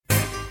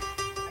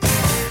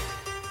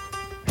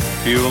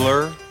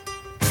Bueller.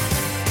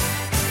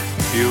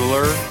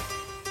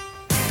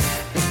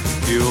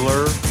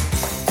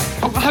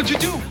 Oh, how'd you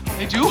do?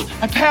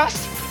 I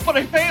passed, but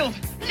I failed.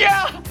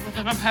 Yeah! But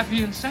then I'm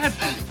happy and sad.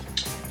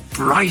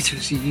 Bright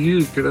as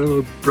you could have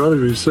a brother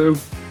who's so...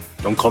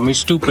 Don't call me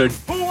stupid.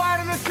 Who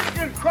wanted the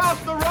chicken cross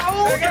the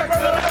road? Take it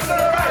from the left to the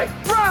right.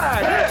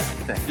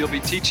 Right! You'll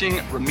be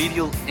teaching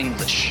remedial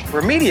English.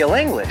 Remedial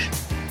English?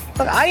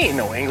 Look, I ain't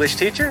no English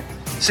teacher.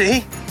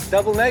 See?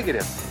 Double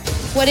negative.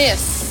 What if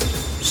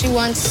she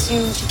wants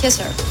you to kiss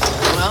her?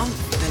 Well,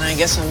 then I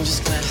guess I'm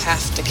just gonna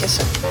have to kiss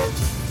her.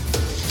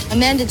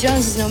 Amanda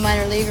Jones is no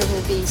minor leaguer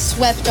who'll be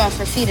swept off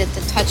her feet at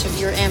the touch of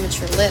your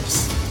amateur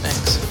lips.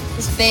 Thanks.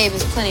 This babe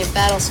has plenty of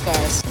battle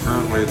scars.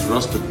 Apparently it's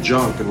rusted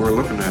junk and we're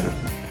looking at it.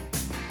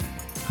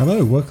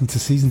 Hello, welcome to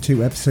Season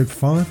 2, Episode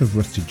 5 of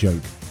Rusted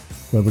Joke,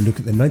 where we look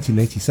at the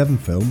 1987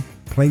 film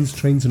Planes,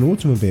 Trains and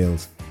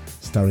Automobiles,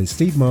 starring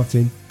Steve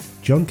Martin,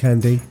 John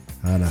Candy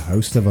and a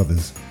host of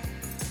others.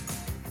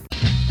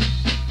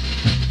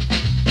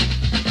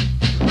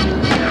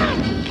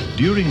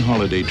 During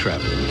holiday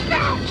travel,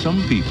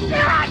 some people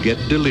get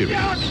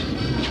delirious.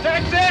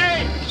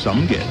 Taxi!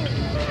 Some get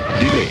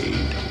delayed.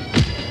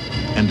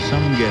 And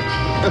some get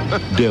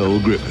Del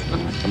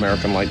Griffin.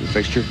 American Light and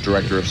Fixture,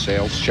 Director of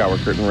Sales, Shower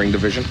Curtain Ring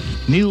Division.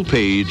 Neil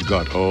Page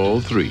got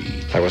all three.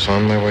 I was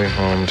on my way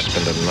home to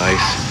spend a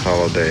nice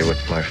holiday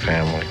with my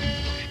family.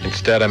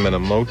 Instead, I'm in a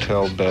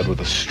motel bed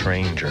with a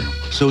stranger.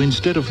 So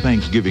instead of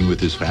Thanksgiving with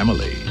his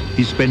family,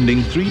 he's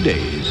spending 3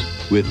 days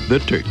with the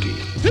turkey.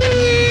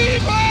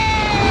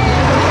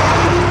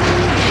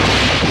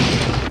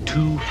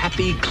 Two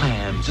happy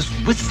clams just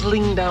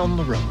whistling down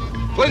the road.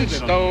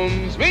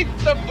 Flintstones, meet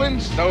the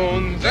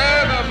Flintstones,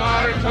 and the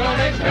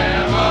Marconi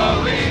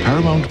family.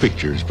 Paramount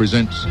Pictures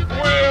presents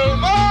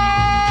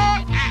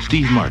Wilma!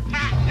 Steve Martin.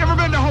 You ever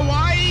been to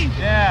Hawaii?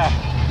 Yeah.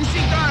 You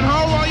see Don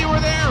Ho while you were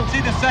there?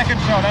 See the second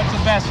show, that's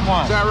the best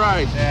one. Is that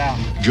right? Yeah.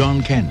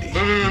 John Candy.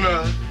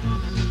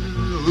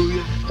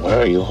 Why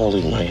are you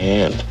holding my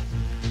hand?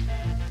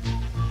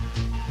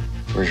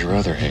 Where's your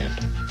other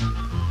hand?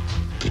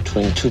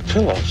 Between two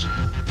pillows.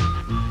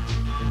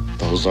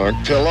 Those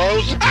aren't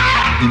pillows.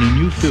 In a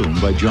new film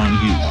by John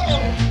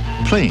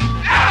Hughes. Planes,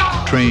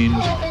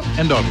 Trains,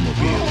 and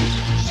Automobiles.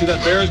 See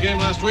that Bears game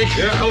last week?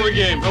 Yeah, hell of a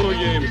game.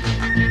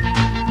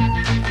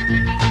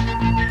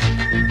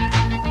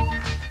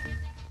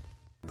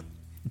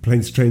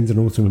 Planes, Trains and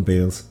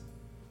Automobiles.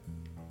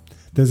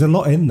 There's a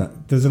lot in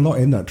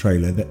that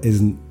trailer that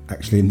isn't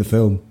actually in the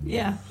film.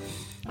 Yeah,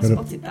 I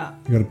spotted that.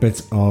 You got a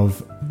bit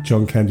of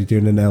John Candy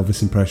doing an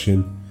Elvis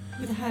impression.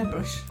 With a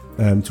hairbrush.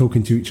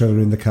 Talking to each other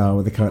in the car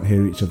where they can't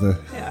hear each other.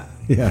 Yeah.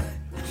 Yeah.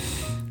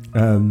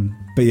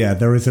 But yeah,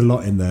 there is a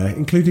lot in there,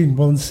 including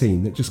one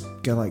scene that just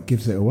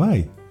gives it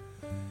away.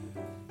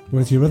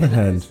 Where's your other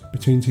hand?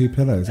 Between two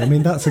pillows. I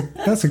mean, that's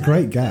a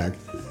great gag.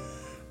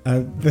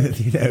 But,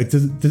 it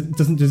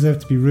doesn't deserve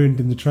to be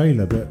ruined in the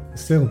trailer, but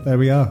still, there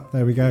we are.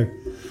 There we go.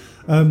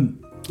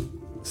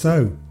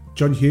 So,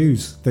 John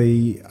Hughes,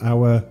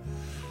 our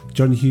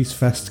John Hughes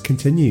Fest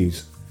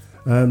continues.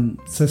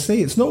 So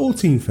see, it's not all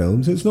teen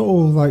films. It's not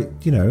all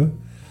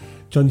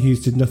John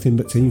Hughes did nothing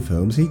but teen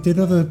films. He did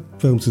other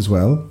films as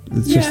well.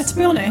 To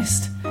be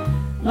honest,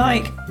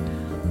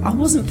 I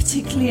wasn't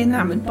particularly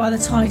enamoured by the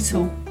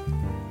title.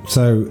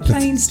 So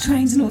Planes,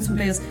 Trains and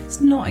Automobiles. It's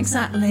not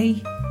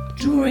exactly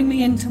drawing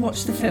me in to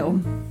watch the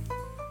film.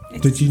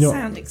 It doesn't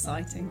sound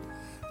exciting.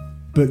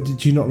 But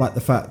did you not like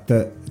the fact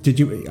that...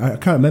 I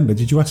can't remember.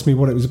 Did you ask me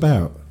what it was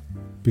about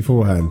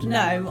beforehand?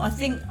 No, I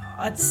think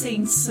I'd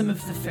seen some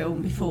of the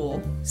film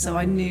before, so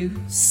I knew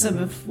some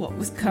of what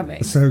was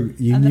coming. So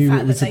you knew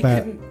it was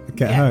about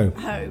Get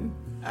Home?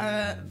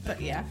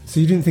 But yeah. So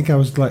you didn't think I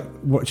was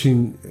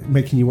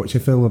making you watch a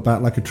film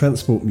about a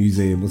transport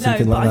museum or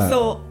something like that? No, but I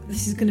thought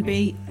this is going to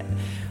be...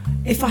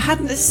 If I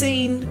hadn't have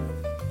seen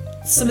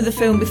some of the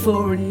film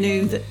before and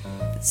knew that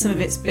some of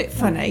it's a bit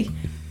funny,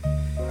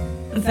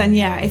 then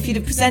yeah, if you'd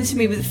have presented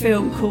me with a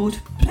film called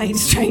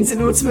Planes, Trains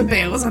and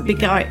Automobiles, I'd be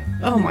like,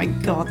 oh my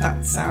god,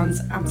 that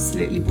sounds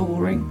absolutely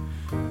boring.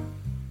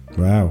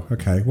 Wow,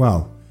 okay,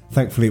 well,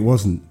 thankfully it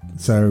wasn't.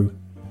 So,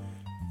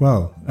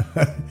 well,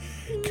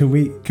 can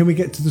we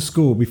get to the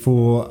score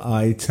before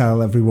I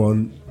tell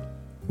everyone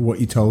what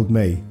you told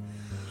me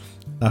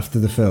after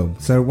the film?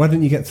 So why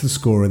don't you get to the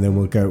score and then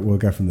we'll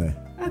go from there.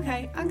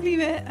 Okay, I'm gonna leave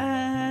it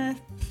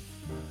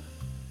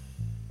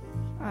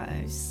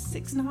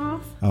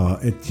 6.5. Oh,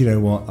 you know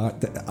what?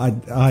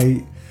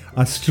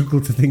 I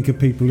struggle to think of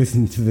people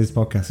listening to this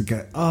podcast and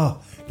go,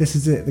 oh, this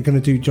is it. They're going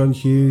to do John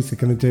Hughes. They're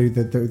going to do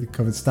they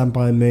covered Stand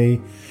By Me.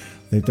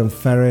 They've done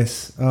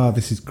Ferris. Oh,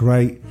 this is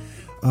great.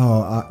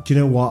 Oh, do you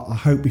know what? I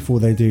hope before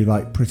they do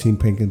Pretty in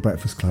Pink and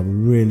Breakfast Club, I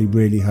really,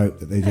 really hope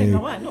that they do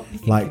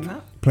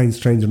that. Planes,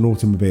 Trains and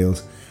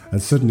Automobiles.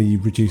 And suddenly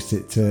you've reduced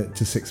it to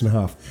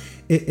 6.5.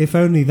 If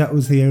only that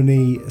was the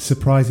only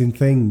surprising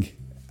thing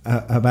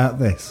about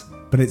this.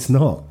 But it's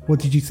not. What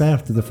did you say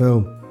after the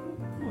film?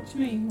 What do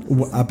you mean?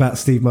 About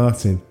Steve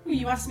Martin? Well,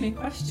 you asked me a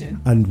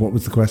question. And what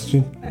was the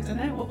question? I don't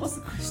know. What was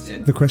the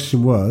question? The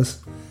question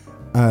was,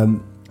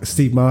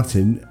 Steve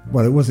Martin.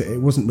 Well, it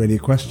wasn't really a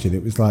question.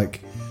 It was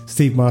like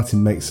Steve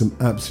Martin makes some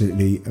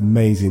absolutely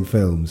amazing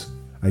films,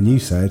 and you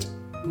said,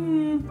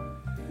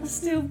 I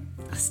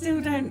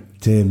still don't.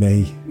 Dear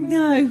me.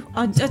 No,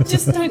 I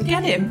just don't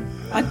get him.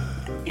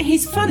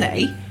 He's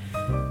funny,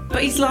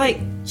 but he's like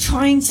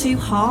trying too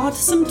hard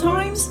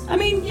sometimes. I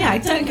mean, yeah,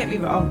 don't get me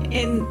wrong.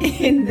 In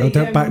the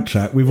don't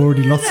backtrack. We've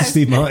already lost the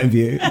Steve Martin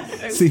view.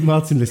 Steve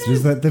Martin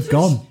listeners, they've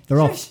gone.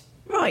 They're off.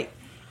 Right.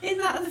 In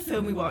that other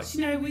film we watched,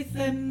 with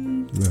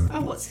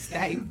what's his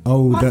name?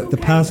 Oh, the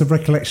powers of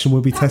recollection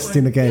will be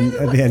testing again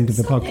at the end of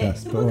the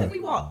podcast. The one that we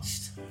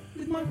watched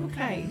with Michael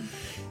Caine.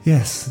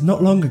 Yes,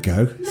 not long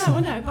ago. No, I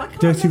know, but I can't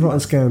Dirty remember. Rotten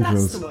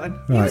Scoundrels. That's the one.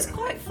 Right. He was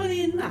quite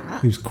funny in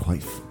that. He was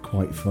quite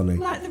funny.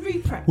 Like the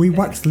reprep. We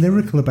waxed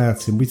lyrical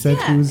about him. We said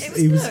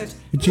he was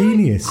a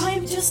genius. I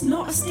am just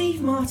not a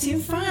Steve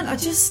Martin fan.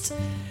 There's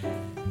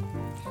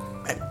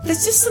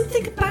just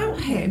something about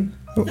him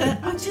that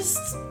I just.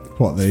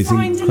 What? That he's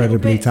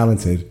incredibly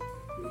talented.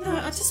 No,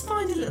 I just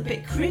find it a little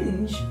bit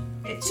cringe.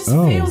 It just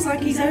feels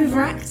like he's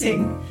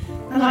overacting,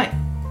 and like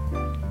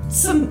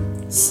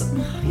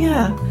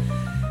yeah.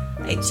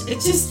 It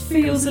just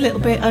feels a little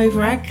bit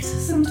overact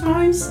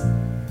sometimes,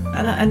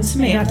 and to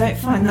me, I don't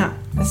find that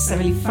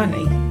necessarily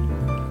funny.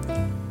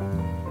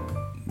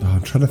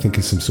 I'm trying to think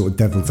of some sort of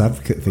devil's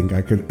advocate thing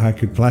I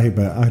could play,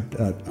 but I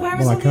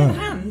Whereas I on can't. the other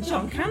hand,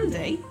 John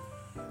Candy.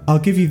 I'll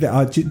give you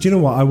that. Do you know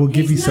what? I will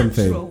give you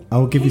something. Natural. I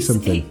will give you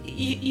something.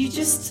 You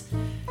just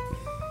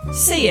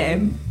see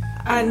him,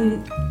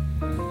 and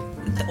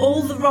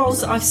all the roles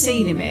that I've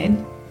seen him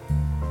in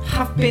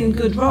have been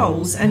good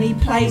roles, and he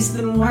plays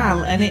them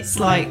well. And it's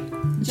like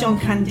John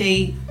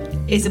Candy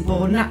is a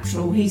born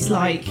natural. He's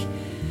like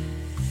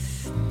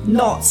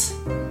not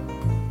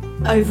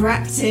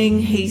overacting.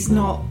 He's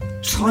not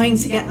trying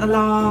to get the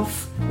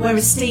laugh.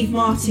 Whereas Steve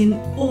Martin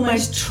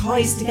almost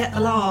tries to get the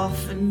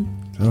laugh. And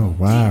oh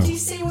wow! Do you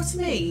see what I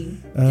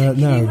mean? No, can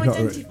you not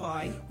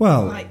identify?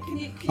 Well, like, can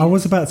you I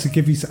was about to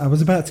give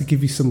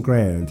you some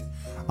ground.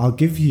 I'll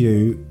give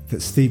you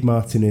that Steve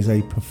Martin is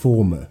a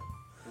performer.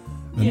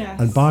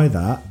 And by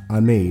that I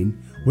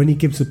mean when he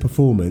gives a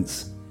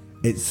performance,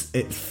 it's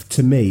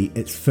to me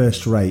it's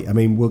first rate. I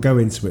mean, we'll go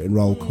into it in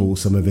roll call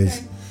some of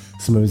his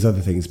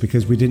other things,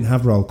 because we didn't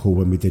have roll call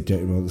when we did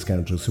Dirty Rotten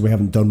Scoundrels, so we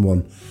haven't done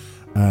one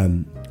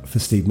for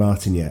Steve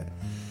Martin yet.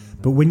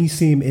 But when you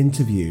see him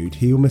interviewed,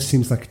 he almost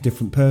seems like a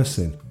different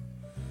person.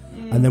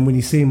 And then when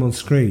you see him on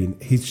screen,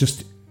 he's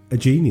just a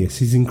genius.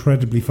 He's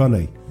incredibly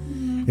funny.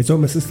 It's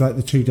almost just like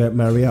the two don't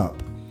marry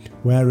up.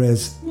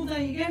 Whereas, well, there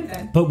you go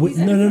then. But he's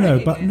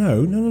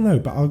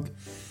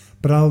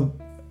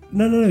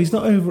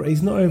not over.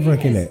 He's not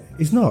overacting it.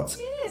 He's not.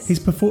 He's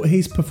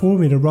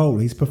performing a role.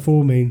 He's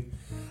performing.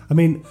 I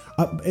mean,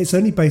 it's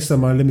only based on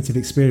my limited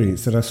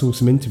experience that I saw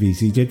some interviews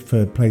he did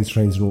for Planes,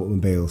 Trains and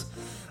Automobiles,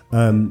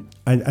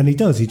 and he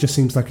does. He just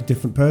seems like a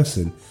different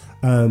person.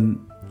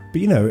 But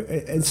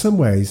in some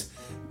ways,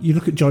 you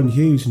look at John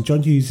Hughes, and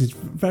John Hughes is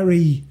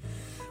very.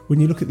 When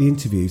you look at the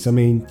interviews, I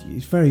mean,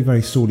 he's very,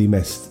 very sorely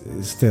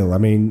missed still. I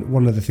mean,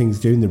 one of the things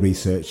doing the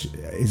research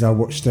is I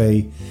watched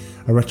a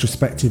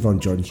retrospective on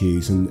John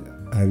Hughes,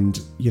 and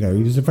he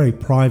was a very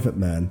private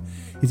man.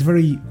 He's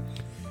very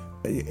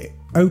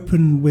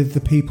open with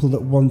the people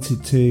that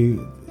wanted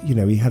to,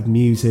 he had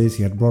muses.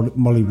 He had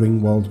Molly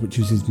Ringwald, which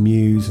was his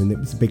muse, and it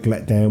was a big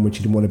letdown, which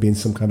he didn't want to be in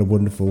some kind of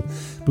wonderful.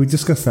 But we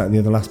discussed that in the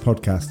other last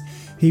podcast.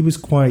 He was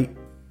quite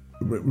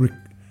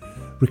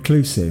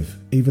reclusive,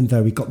 even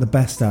though he got the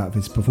best out of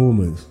his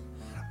performance,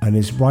 and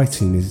his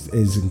writing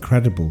is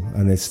incredible,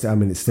 and it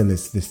still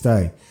is to this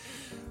day.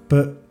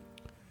 But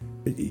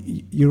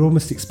you're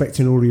almost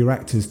expecting all your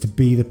actors to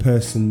be the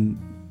person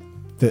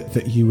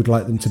that you would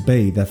like them to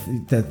be, their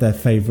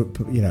favourite,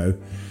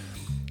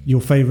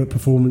 your favourite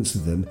performance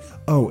of them.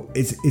 Oh,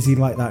 is he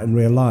like that in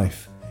real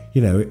life?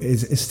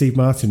 Is Steve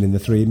Martin in The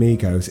Three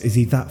Amigos, is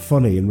he that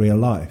funny in real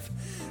life?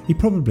 He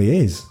probably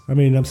is. I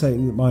mean, I'm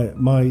saying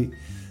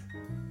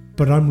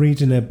but I'm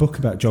reading a book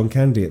about John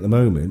Candy at the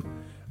moment,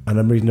 and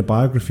I'm reading a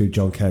biography of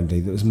John Candy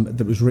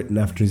that was written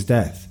after his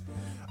death,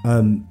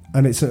 and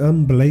it's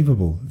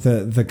unbelievable.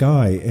 The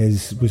guy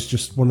was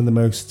just one of the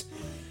most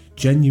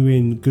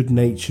genuine,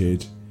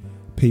 good-natured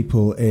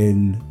people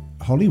in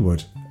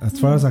Hollywood, as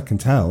far as I can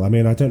tell. I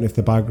mean, I don't know if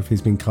the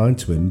biography's been kind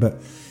to him,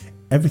 but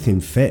everything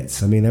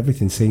fits. I mean,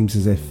 everything seems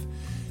as if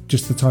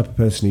just the type of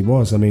person he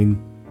was. I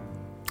mean,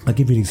 I'll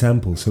give you an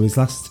example. So his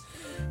last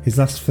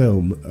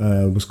film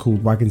was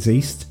called Wagons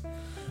East.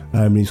 He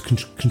was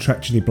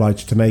contractually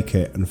obliged to make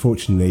it.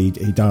 Unfortunately,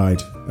 he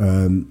died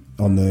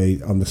on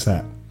the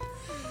set.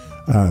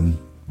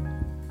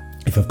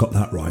 If I've got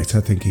that right, I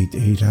think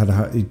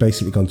he'd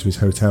basically gone to his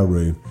hotel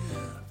room.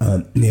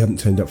 He hadn't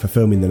turned up for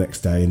filming the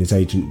next day, and his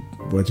agent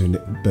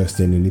burst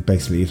in, and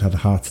he'd had a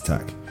heart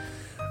attack,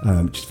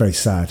 which is very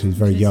sad. He was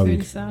very young.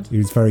 Really sad. He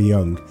was very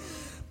young,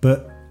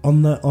 but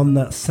on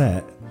that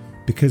set,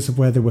 because of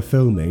where they were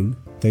filming,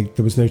 there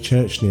was no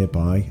church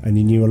nearby, and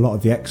he knew a lot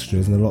of the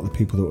extras and a lot of the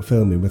people that were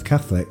filming were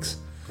Catholics.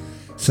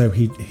 So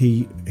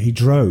he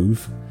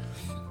drove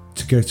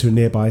to go to a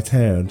nearby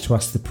town to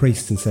ask the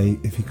priest and say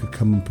if he could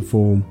come and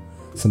perform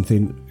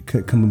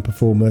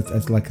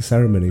as like a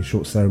ceremony, a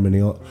short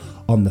ceremony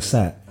on the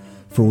set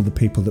for all the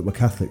people that were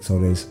Catholics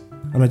on his.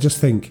 And I just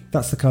think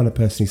that's the kind of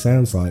person he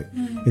sounds like,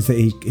 is that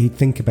he'd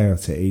think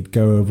about it, he'd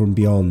go over and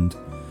beyond.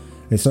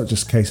 It's not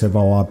just a case of,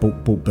 I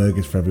bought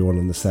burgers for everyone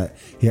on the set.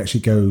 He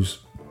actually goes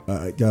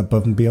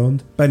above and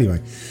beyond. But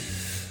anyway,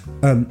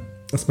 I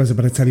suppose I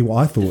better tell you what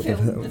I thought.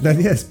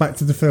 Yes, back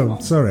to the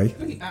film. Sorry.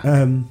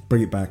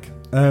 Bring it back.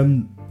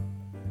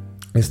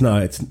 It's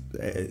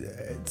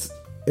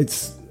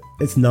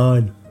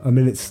 9. I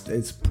mean,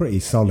 it's pretty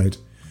solid.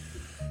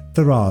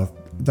 There are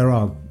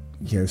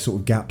sort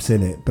of gaps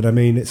in it, but I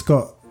mean, it's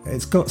got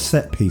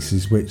set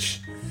pieces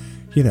which,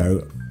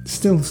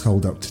 still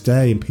hold up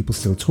today and people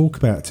still talk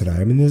about today.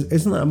 I mean,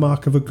 isn't that a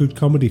mark of a good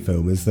comedy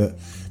film? Is that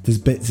there's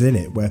bits in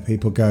it where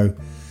people go,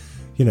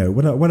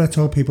 when I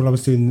told people I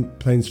was doing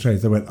Planes,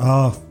 Trains, they went,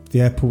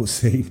 the airport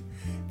scene,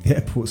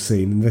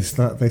 and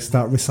they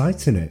start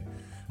reciting it,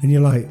 and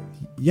you're like,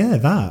 yeah,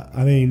 that.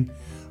 I mean,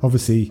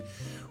 obviously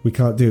we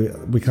can't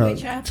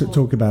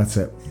talk about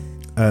it.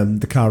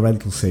 The car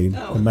rental scene,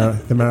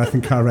 the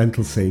marathon car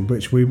rental scene,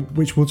 which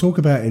we'll talk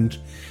about in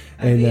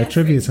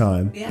trivia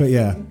time. But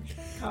yeah,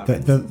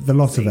 the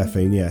lot of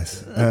effing,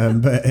 yes.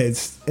 But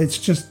it's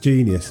just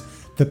genius.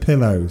 The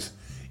pillows,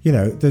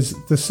 there's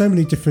so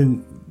many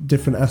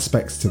different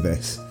aspects to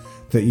this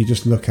that you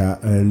just look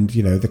at, and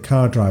the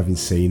car driving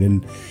scene,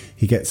 and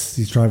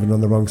he's driving on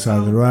the wrong side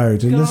of the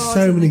road, and there's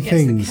so many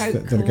things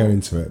that go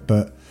into it.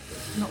 But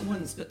not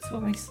once, but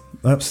twice.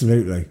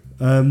 Absolutely.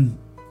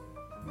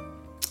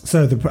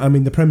 So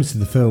the premise of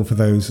the film, for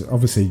those,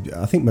 obviously,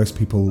 I think most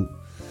people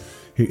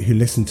who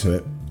listen to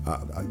it,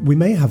 we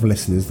may have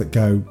listeners that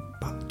go,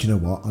 do you know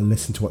what? I'll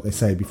listen to what they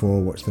say before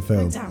I watch the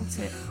film. I doubt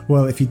it.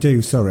 Well, if you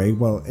do, sorry.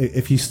 Well,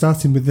 if you're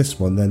starting with this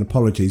one, then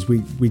apologies.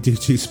 We do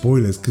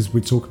spoilers because we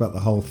talk about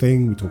the whole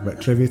thing. We talk about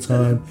trivia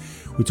time.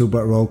 We talk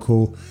about roll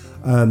call.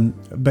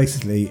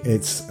 Basically,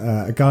 it's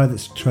a guy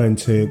that's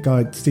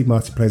Steve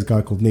Martin plays a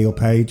guy called Neil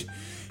Page.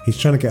 He's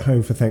trying to get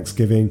home for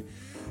Thanksgiving.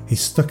 He's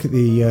stuck at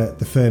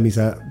the firm he's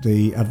at,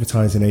 the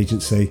advertising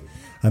agency,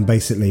 and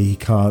basically he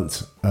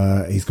can't.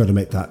 He's got to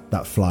make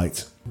that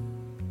flight.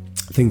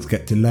 Things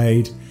get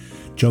delayed.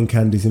 John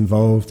Candy's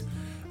involved,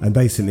 and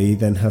basically he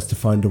then has to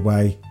find a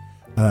way.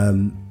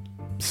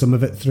 Some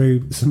of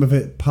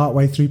it part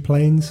way through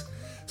planes,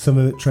 some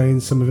of it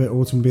trains, some of it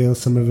automobiles,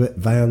 some of it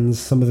vans,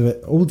 some of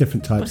it all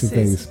different types of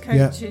things.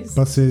 Coaches. Yeah,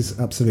 buses,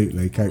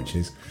 absolutely,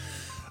 coaches.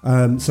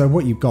 So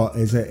what you've got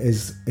is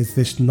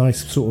this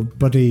nice sort of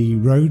buddy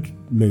road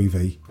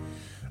movie.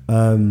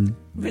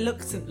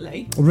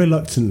 Reluctantly,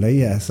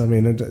 yes. I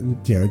mean,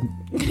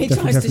 he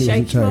tries to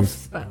shake him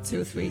off about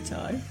 2 or 3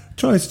 times.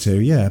 Tries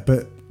to, yeah,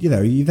 but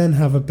you then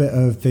have a bit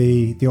of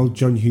the old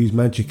John Hughes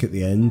magic at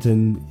the end,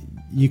 and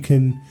you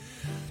can.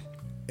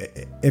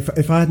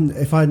 If I hadn't,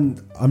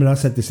 I mean, I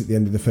said this at the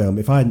end of the film.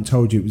 If I hadn't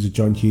told you it was a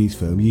John Hughes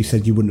film, you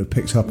said you wouldn't have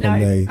picked up on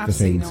the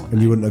things,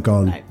 and you wouldn't have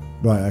gone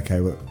right.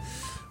 Okay, well.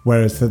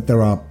 Whereas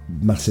there are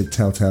massive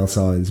telltale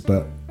signs,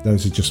 but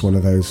those are just one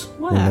of those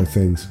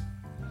things.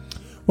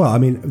 Well, I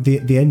mean,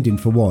 the ending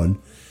for one.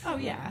 Oh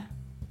yeah.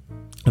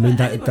 I mean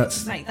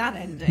that's make that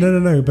ending.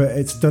 No, but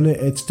it's done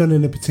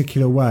in a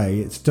particular way.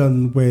 It's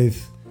done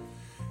with.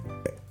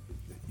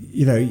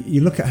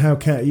 You look at how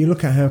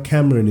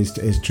Cameron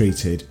is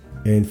treated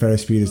in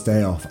Ferris Bueller's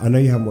Day Off. I know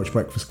you haven't watched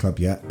Breakfast Club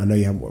yet. I know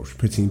you haven't watched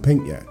Pretty in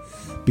Pink yet.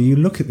 But you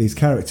look at these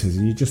characters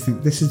and you just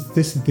think this is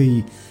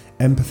the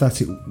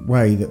empathetic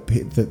way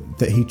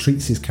that he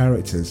treats his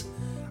characters,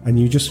 and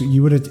you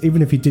would have,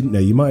 even if you didn't know,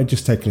 you might have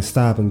just taken a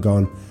stab and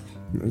gone,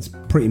 it's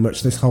pretty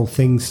much, this whole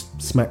thing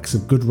smacks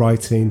of good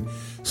writing,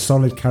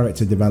 solid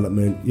character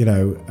development,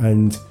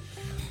 and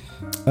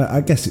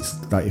I guess it's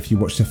like if you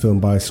watched a film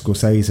by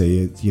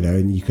Scorsese,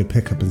 and you could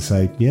pick up and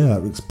say, yeah,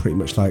 that looks pretty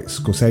much like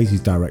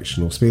Scorsese's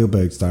direction or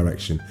Spielberg's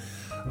direction.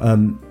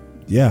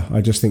 Yeah, I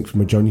just think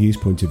from a John Hughes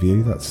point of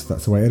view, that's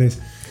the way it is.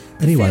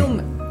 Anyway,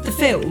 the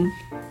film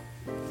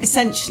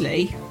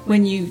essentially,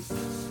 when you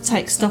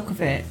take stock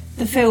of it,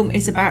 the film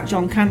is about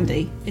John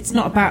Candy. It's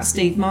not about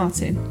Steve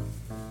Martin.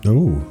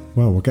 Oh,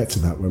 well, we'll get to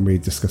that when we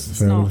discuss the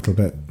film a little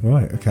bit.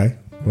 Right, okay.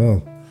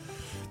 Well,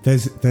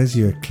 there's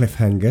your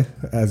cliffhanger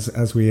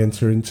as we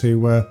enter into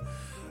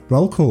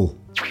roll call.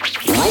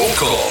 Roll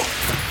call.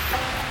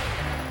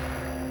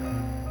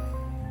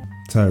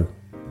 So,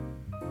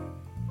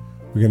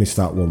 we're going to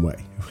start one way.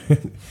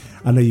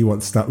 I know you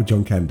want to start with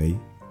John Candy.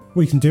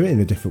 Well, you can do it in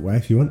a different way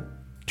if you want.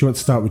 Do you want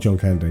to start with John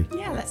Candy?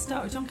 Yeah, let's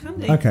start with John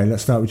Candy. Okay,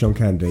 let's start with John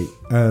Candy.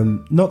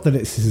 Not that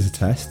this is a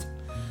test,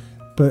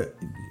 but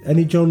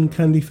any John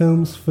Candy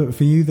films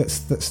for you that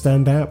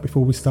stand out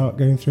before we start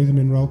going through them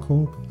in roll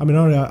call? I mean,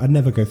 I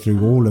never go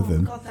through all of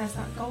them. God, there's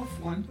that golf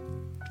one.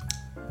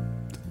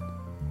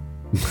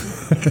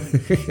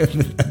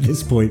 At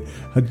this point,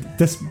 I'm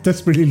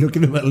desperately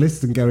looking at that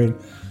list and going,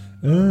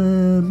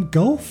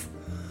 golf?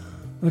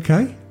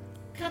 Okay.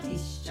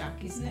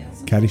 Caddyshack, isn't it?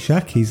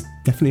 Caddyshack? He's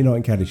definitely not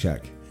in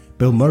Caddyshack.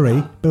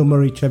 Bill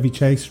Murray, Chevy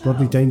Chase,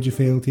 Rodney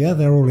Dangerfield. Yeah,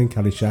 they're all in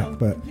Caddyshack,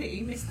 but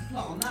completely missed the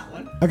plot on that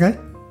one. okay.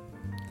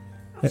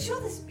 I'm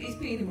sure he's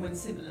been in one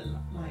similar,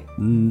 like.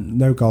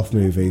 No golf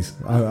movies.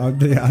 I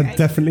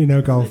definitely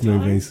no golf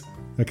movies.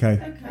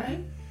 Okay. Okay.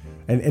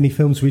 And any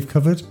films we've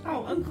covered?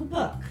 Oh, Uncle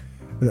Buck.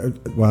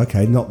 Well,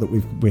 okay, not that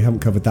we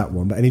haven't covered that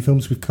one, but any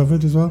films we've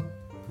covered as well?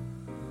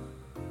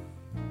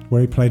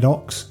 Where he played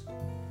Ox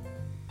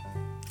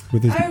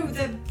with his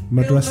the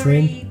mud Bill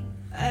wrestling.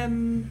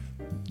 Murray,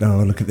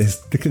 oh, look at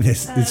this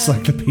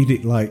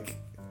encyclopedic like.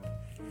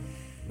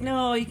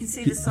 No, you can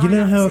see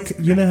the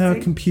You know how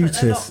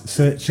computers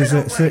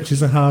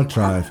searches a hard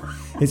drive.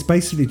 It's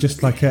basically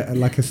just like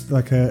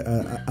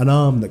an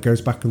arm that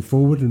goes back and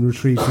forward and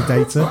retrieves the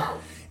data.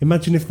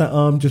 Imagine if that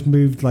arm just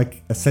moved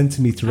like a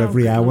centimetre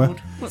every hour.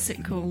 What's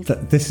it called?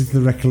 This is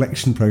the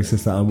recollection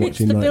process that I'm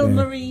watching. It's the right Bill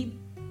now. Murray.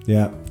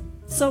 Yeah.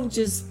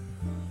 Soldiers. Do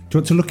you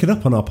want to look it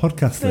up on our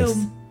podcast list?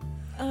 Film.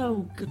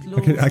 Oh, good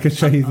lord! I can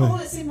show you all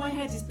that's in my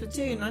head is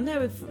Platoon. I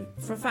know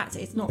for a fact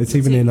it's not. It's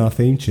Platoon. even in our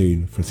theme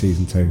tune for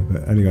season 2.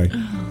 But anyway,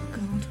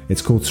 God.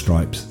 It's called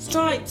Stripes.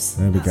 Stripes.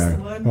 There we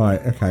go.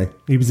 Right, okay.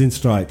 He was in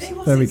Stripes.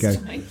 There we go.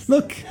 Stripes.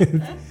 Look,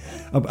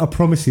 I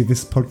promise you,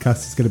 this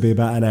podcast is going to be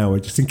about an hour.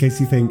 Just in case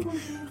you think,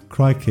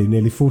 crikey,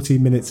 nearly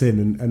 14 minutes in,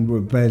 and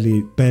we're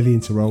barely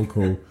into roll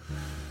call.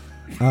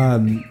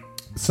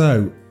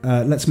 So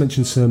let's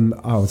mention some.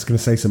 I was going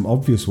to say some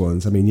obvious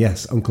ones. I mean,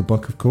 yes, Uncle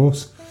Buck, of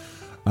course.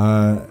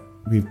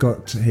 We've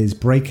got his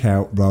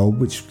breakout role,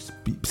 which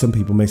some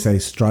people may say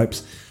is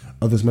Stripes,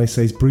 others may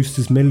say is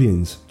Brewster's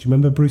Millions. Do you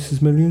remember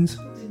Brewster's Millions?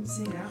 Didn't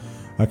see that.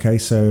 Okay,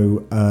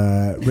 so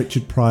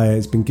Richard Pryor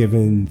has been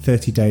given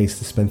 30 days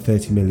to spend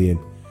 30 million.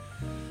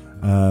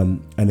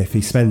 And if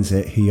he spends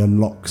it, he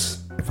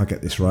unlocks, if I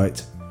get this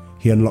right,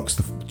 he unlocks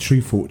the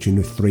true fortune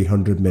of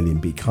 300 million,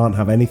 but he can't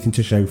have anything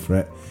to show for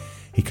it.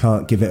 He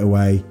can't give it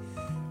away.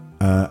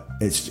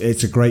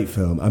 It's a great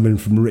film. I mean,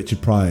 from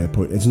Richard Pryor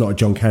point, it's not a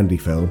John Candy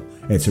film.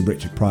 It's a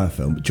Richard Pryor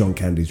film, but John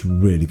Candy's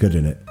really good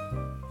in it.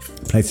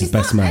 Plays his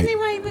best mate. Is that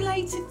anyway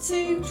related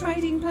to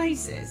Trading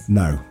Places?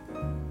 No.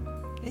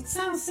 It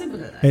sounds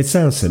similar though. It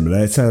sounds similar.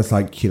 It sounds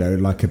like,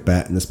 like a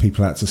bet and there's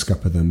people out to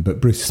scupper them, but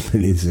Bruce's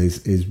Millions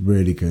is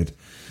really good.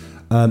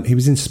 He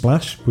was in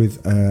Splash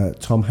with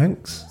Tom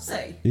Hanks.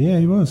 See? Yeah,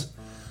 he was.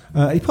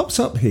 He pops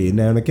up here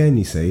now and again,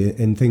 you see,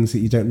 in things that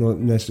you don't know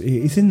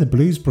necessarily. He's in the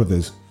Blues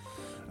Brothers.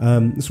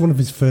 It's one of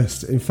his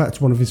first, in fact,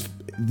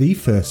 the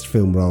first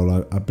film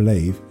role, I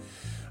believe.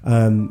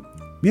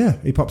 Yeah,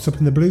 he pops up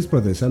in the Blues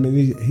Brothers. I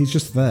mean, he's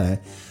just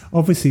there.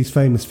 Obviously, he's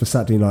famous for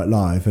Saturday Night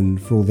Live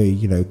and for all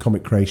the,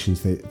 comic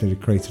creations that he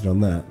created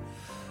on that.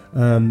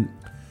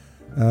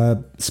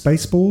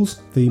 Spaceballs,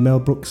 the Mel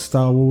Brooks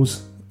Star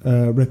Wars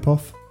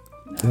rip-off.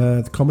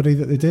 The comedy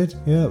that they did.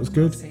 Yeah, that was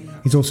good.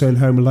 He's also in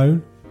Home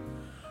Alone.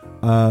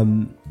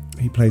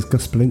 He plays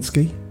Gus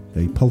Polinski,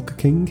 the Polka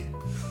King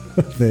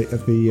of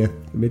the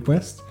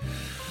Midwest.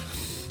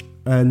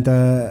 And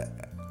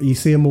you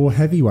see a more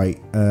heavyweight,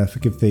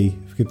 forgive the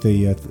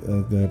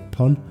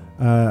pun,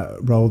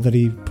 role that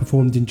he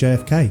performed in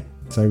JFK.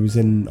 So he was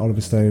in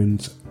Oliver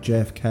Stone's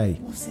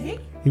JFK. Was he?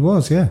 He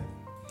was, yeah.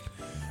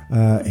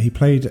 He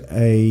played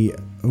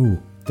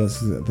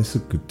this is a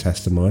good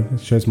test of mine. It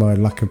shows my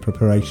lack of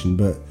preparation,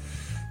 but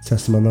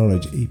test of my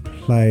knowledge. He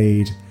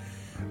played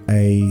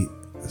a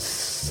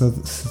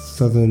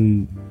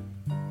Southern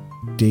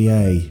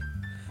DA,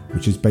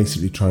 which is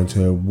basically trying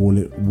to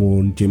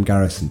warn Jim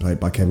Garrison, played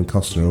by Kevin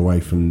Costner, away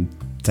from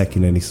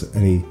taking any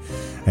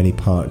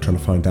part, trying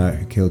to find out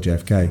who killed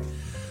JFK.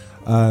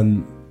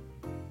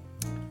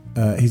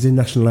 He's in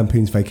National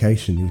Lampoon's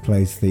Vacation. He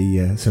plays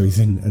so he's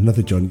in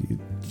another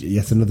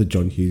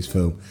John Hughes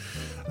film,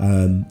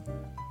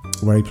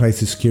 where he plays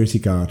the security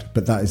guard.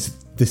 But this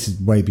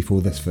is way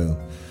before this film.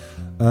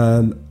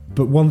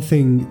 But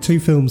two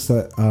films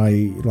that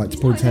I like to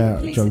point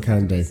out, John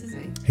Candy.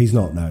 He's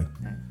not, no.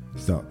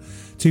 He's not.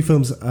 Two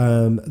films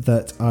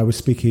that I was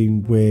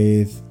speaking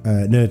with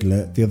Nerd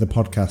Alert, the other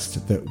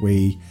podcast that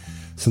we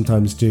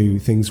sometimes do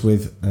things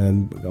with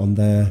on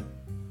their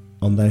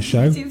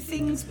show. Do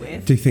things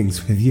with, we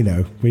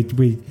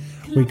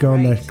go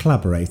on there,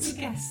 collaborate.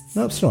 Guests.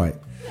 That's right.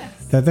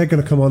 Yes. They're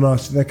going to come on.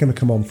 They're going to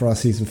come on for our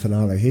season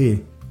finale here.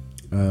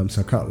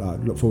 So I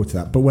can't look forward to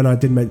that. But when I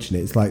did mention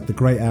it, it's like The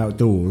Great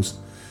Outdoors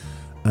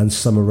and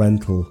Summer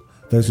Rental.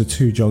 Those are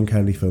two John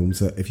Candy films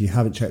that, if you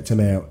haven't checked them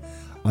out,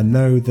 I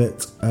know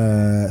that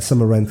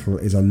Summer Rental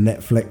is on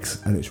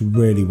Netflix and it's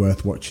really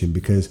worth watching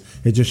because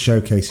it just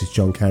showcases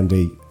John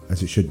Candy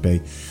as it should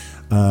be.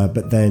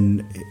 But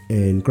then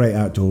in Great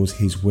Outdoors,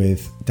 he's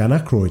with Dan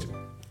Aykroyd,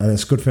 and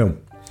it's a good film.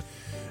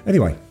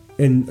 Anyway,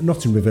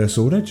 not in reverse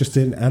order, just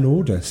in an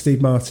order.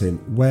 Steve Martin,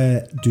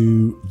 where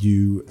do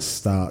you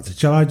start?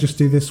 Shall I just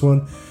do this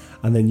one?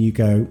 And then you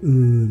go,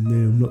 no,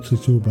 I'm not so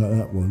sure about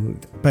that one.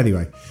 But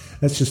anyway,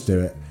 let's just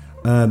do it.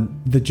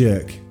 The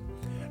Jerk.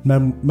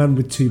 Man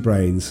with two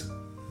brains,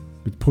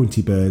 with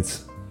pointy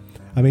birds.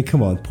 I mean,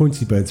 come on,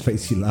 pointy birds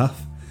makes you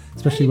laugh.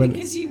 Especially only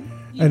because you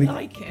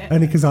like it.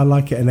 Only because I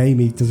like it and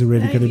Amy does a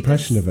really good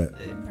impression of it.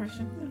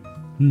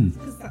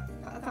 Because that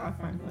I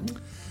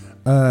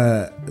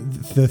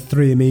The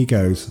Three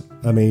Amigos.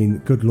 I mean,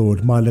 good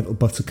lord, My Little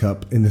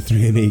Buttercup in The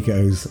Three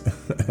Amigos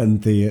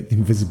and the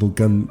Invisible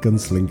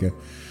Gunslinger.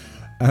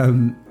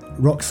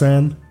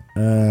 Roxanne,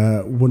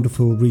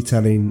 wonderful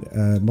retelling,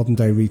 modern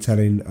day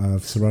retelling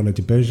of Cyrano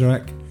de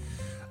Bergerac.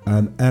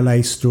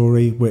 LA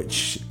Story,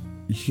 which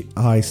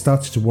I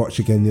started to watch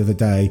again the other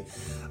day,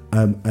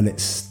 and it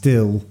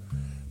still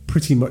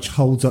pretty much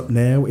holds up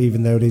now,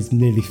 even though it is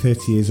nearly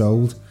 30 years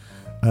old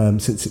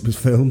since it was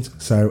filmed.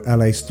 So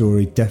LA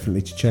Story,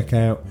 definitely to check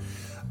out.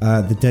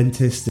 The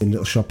Dentist in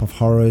Little Shop of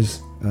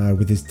Horrors,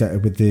 with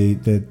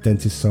the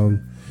dentist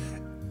song.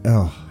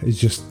 Oh, it's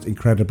just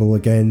incredible.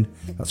 Again,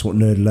 that's what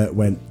Nerd Alert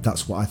went.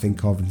 That's what I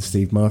think of in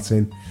Steve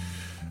Martin.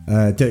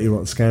 Dirty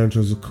Rotten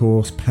Scoundrels, of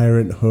course.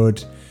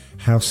 Parenthood.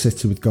 House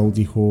Sitter with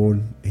Goldie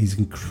Hawn. He's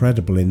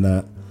incredible in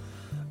that.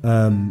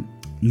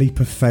 Leap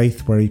of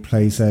Faith, where he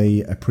plays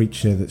a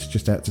preacher that's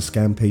just out to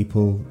scam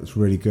people. It's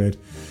really good.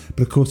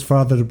 But of course,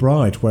 Father the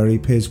Bride, where he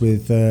appears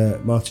with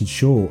Martin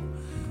Short.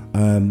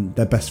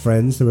 They're best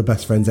friends. They were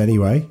best friends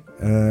anyway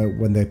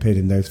when they appeared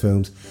in those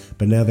films.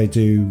 But now they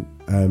do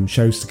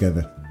shows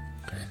together.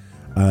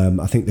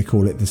 I think they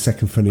call it the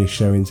second funniest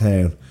show in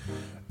town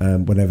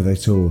whenever they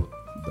tour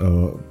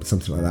or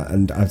something like that.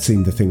 And I've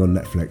seen the thing on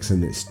Netflix,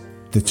 and it's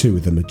the two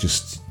of them are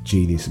just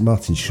genius.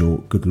 Martin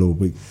Short, good lord,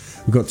 we've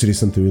got to do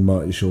something with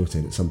Martin Short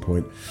in at some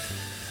point.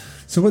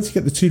 So once you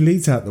get the two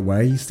leads out the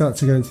way, you start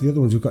to go into the other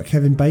ones. We've got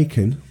Kevin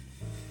Bacon.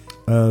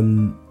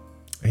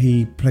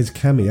 He plays a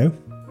cameo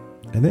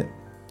in it.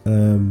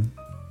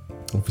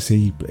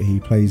 Obviously, he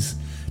plays,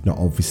 not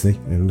obviously,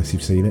 unless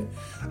you've seen it.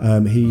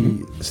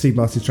 Steve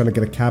Martin's trying to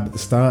get a cab at the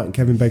start, and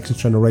Kevin Bacon's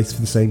trying to race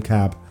for the same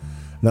cab.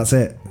 And that's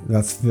it.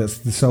 That's the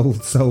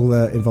sole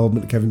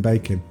involvement of Kevin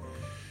Bacon.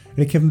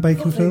 Any Kevin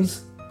Bacon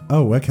films?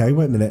 Oh, okay.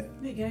 Wait a minute.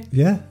 There you go.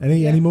 Yeah.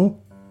 Any more?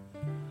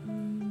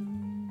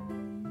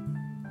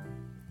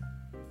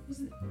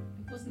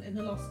 It wasn't in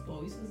The Lost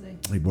Boys, was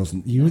he? It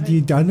wasn't.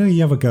 I know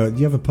you have a go.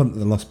 You have a punt at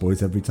the Lost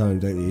Boys every time,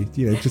 don't you?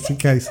 You know, just in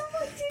case.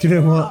 Do you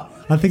know what?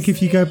 I think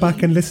if you go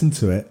back and listen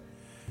to it,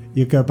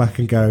 you go back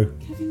and go,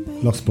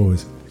 Lost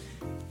Boys.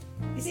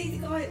 Is he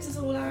the guy that does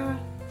all our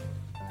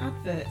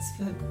adverts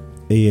for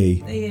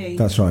EE? EE.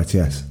 That's right.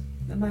 Yes.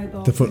 The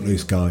mobile. The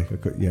Footloose guy.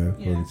 Yeah.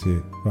 According to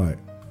you. Right.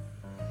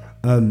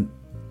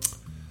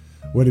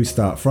 Where do we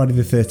start? Friday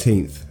the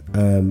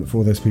 13th. For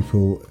all those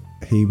people,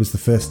 he was the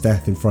first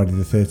death in Friday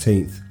the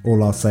 13th.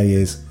 All I'll say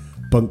is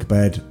bunk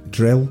bed,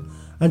 drill,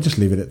 and just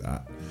leave it at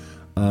that.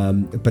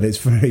 But it's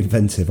very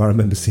inventive. I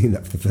remember seeing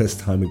that for the first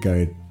time and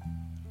going,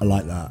 I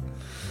like that.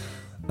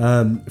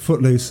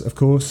 Footloose, of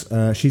course.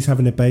 She's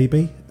having a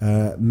baby,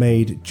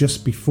 made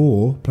just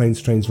before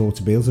Planes, Trains and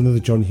Automobiles, another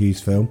John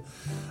Hughes film,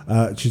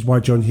 which is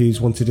why John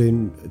Hughes wanted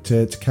him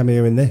to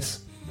cameo in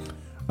this.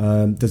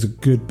 There's a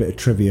good bit of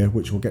trivia,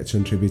 which we'll get to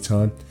in trivia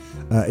time.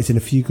 It's in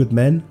A Few Good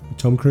Men with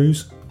Tom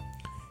Cruise.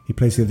 He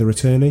plays the other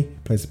attorney,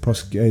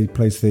 he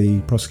plays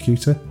the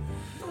prosecutor.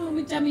 Oh,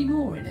 with Demi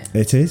Moore in it.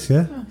 It is,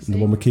 yeah. Oh, the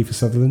one with Kiefer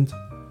Sutherland.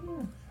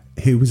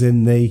 Who was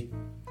in the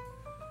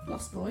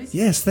Lost Boys.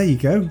 Yes, there you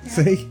go. Yeah.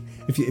 See,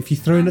 if you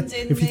throw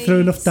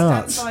enough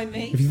darts,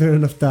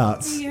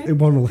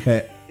 one will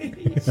hit.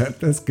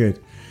 That's good.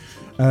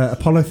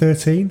 Apollo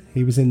 13.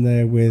 He was in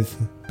there with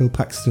Bill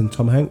Paxton,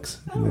 Tom Hanks.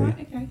 Oh, right,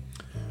 okay.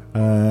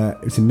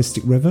 It was in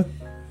Mystic River.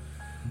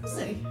 Was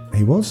he?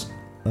 He was.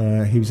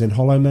 He was in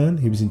Hollow Man.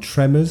 He was in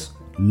Tremors.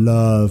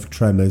 Love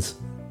Tremors.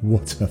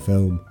 What a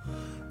film.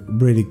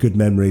 Really good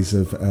memories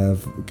of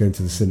going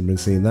to the cinema and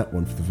seeing that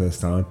one for the first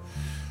time.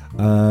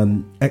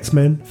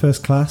 X-Men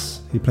First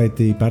Class. He played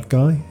the bad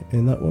guy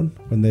in that one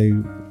when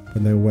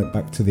they went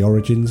back to the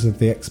origins of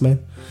the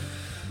X-Men.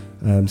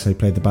 So he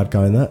played the bad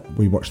guy in that.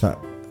 We watched that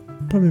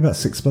probably about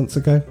 6 months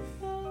ago.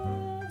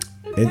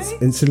 Okay. It's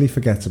instantly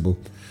forgettable.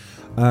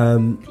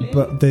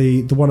 But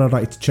the one I'd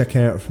like to check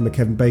out from a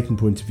Kevin Bacon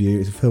point of view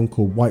is a film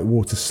called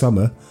Whitewater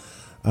Summer,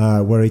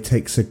 where he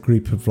takes a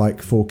group of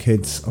like 4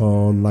 kids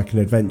on like an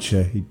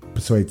adventure. He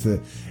persuades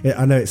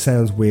I know it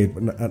sounds weird,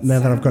 but now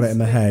that I've got it in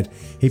my head,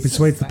 he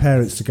persuades the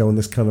parents to go on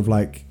this kind of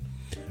like,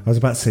 I was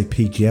about to say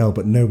PGL,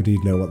 but nobody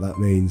would know what that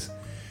means.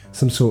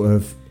 Some sort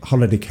of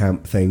holiday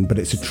camp thing, but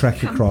it's a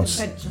trek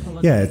across.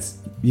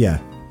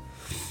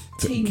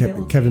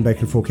 Kevin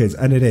Bacon 4 kids,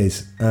 and it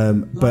is.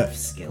 Life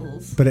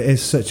skills. But it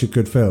is such a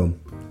good film.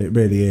 It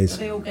really is. Do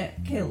they all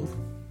get killed?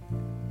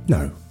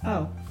 No.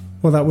 Oh.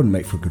 Well, that wouldn't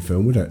make for a good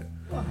film, would it?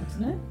 Well, I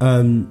don't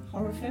know.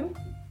 Horror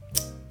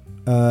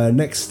film?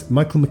 Next,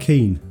 Michael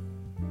McKean.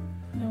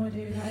 No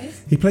idea who that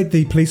is. He played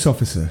the police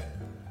officer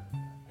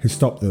who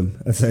stopped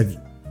them and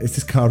said, "Is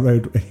this car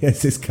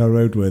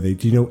roadworthy?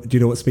 Do you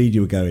know what speed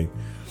you were going?"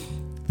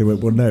 They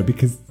went, "Well, no,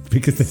 because they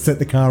set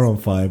the car on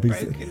fire."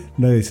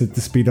 No, they said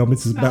the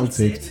speedometer's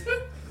melted.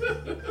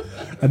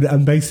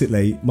 and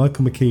basically,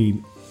 Michael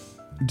McKean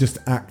just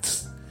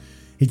acts.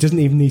 He doesn't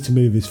even need to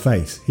move his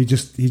face. He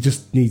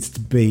just needs to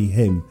be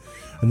him.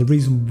 And the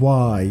reason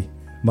why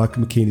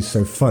Michael McKean is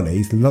so funny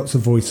is lots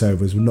of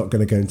voiceovers. We're not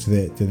going to go into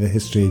the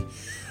history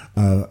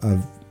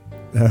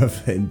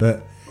of him,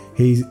 but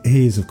He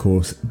is, of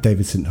course,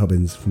 David St.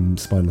 Hubbins from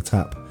Spinal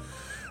Tap.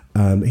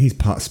 He's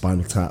part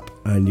Spinal Tap,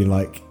 and you're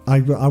like, I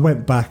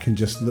went back and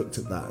just looked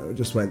at that. I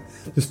just went,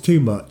 there's too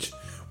much.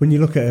 When you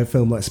look at a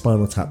film like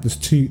Spinal Tap, there's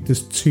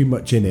too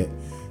much in it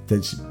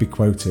that should be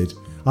quoted.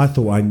 I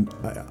thought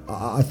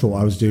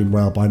I was doing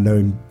well by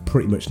knowing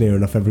pretty much near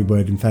enough every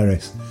word in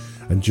Ferris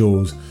and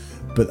Jaws,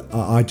 but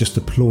I just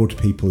applaud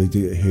people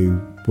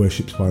who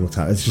worship Spinal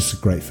Tap. It's just a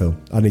great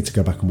film. I need to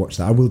go back and watch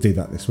that. I will do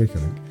that this week, I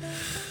think.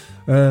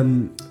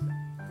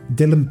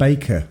 Dylan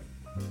Baker.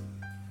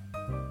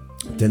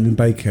 Dylan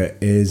Baker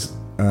is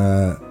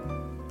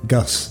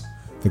Gus,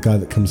 the guy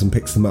that comes and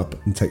picks them up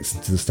and takes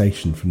them to the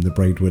station from the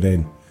Braidwood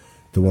Inn,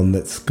 the one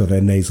that's got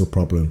a nasal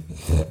problem.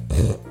 Oh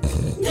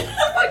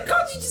my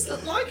God, you just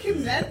look like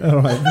him then.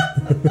 All right.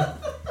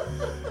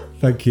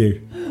 Thank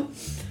you.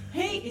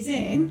 He is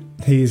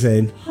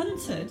in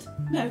Hunters.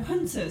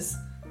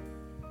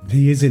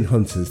 He is in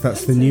Hunters.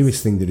 That's the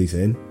newest thing that he's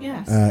in.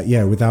 Yes.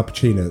 Yeah, with Al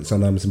Pacino. It's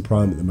on Amazon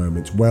Prime at the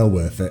moment. It's well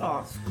worth it.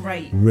 Oh, it's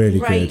great. Really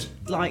great,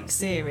 good. Like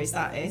series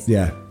that is.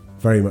 Yeah,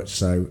 very much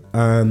so.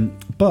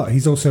 But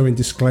he's also in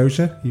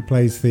Disclosure. He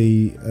plays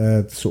the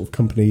sort of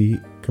company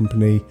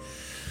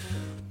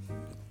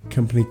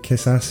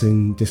kiss ass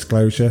in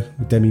Disclosure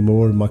with Demi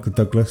Moore and Michael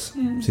Douglas.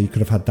 So you could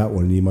have had that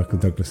one in your Michael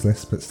Douglas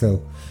list, but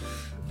still.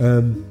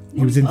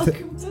 He was in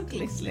Michael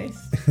Douglas list.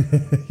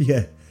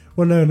 Yeah.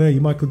 Well, no,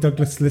 your Michael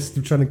Douglas list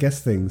of trying to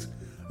guess things.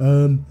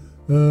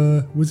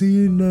 Was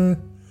he in?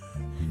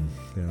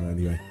 Yeah,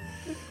 anyway.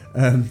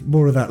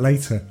 More of that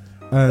later.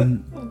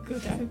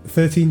 Good.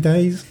 13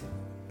 Days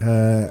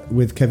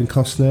with Kevin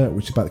Costner,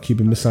 which is about the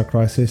Cuban Missile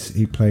Crisis.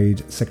 He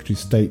played Secretary of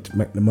State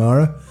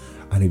McNamara,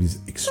 and he was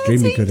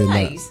extremely good in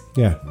that.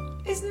 Yeah.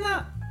 Isn't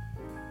that?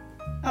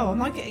 Oh,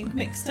 am I getting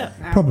mixed up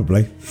now?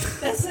 Probably.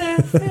 There's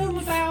a film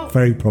about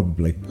Very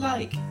probably.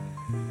 like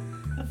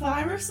a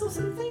virus or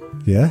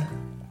something. Yeah.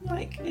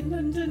 Like in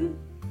London.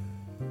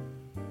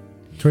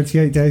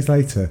 28 Days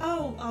Later.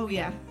 Oh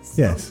yeah.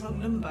 Yes. Wrong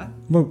number.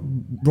 Well,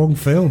 wrong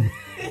film.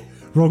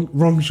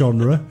 wrong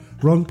genre.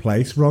 Wrong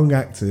place. Wrong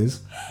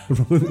actors.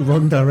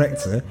 Wrong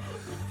director.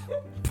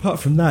 Apart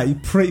from that, you're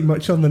pretty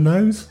much on the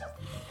nose.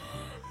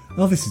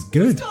 Oh, this is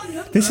good.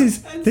 This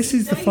is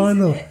the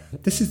final.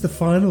 This is the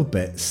final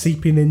bit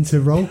seeping into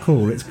roll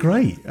call. It's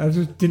great. I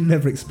just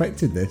never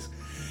expected this.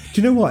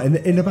 Do you know what?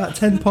 In about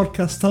 10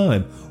 podcast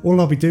time, all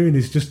I'll be doing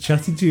is just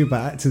chatting to you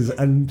about actors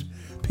and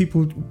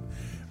people.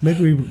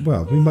 Maybe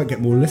we might get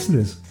more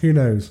listeners. Who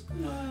knows?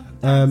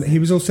 He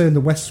was also in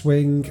The West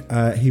Wing.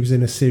 He was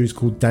in a series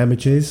called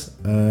Damages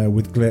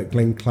with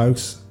Glenn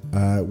Close,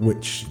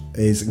 which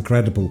is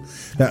incredible.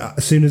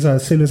 As soon as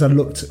I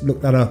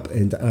looked that up,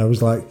 and I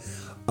was like,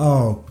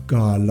 oh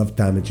God, I love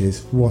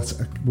Damages. What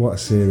a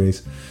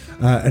series.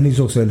 And he's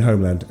also in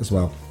Homeland as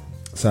well.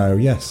 So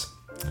yes,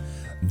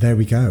 there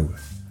we go.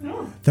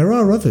 There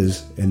are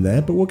others in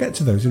there, but we'll get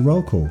to those in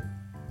roll call.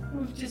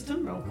 We've just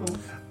done roll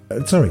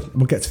call. Sorry,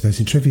 we'll get to those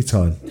in trivia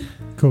time.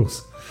 Of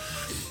course.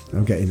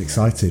 I'm getting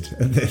excited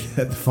at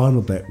the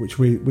final bit,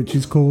 which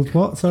is called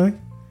what? Sorry.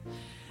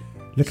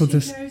 Little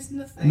does she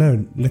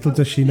know. Little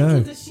does she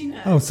know.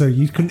 Oh, so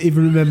you couldn't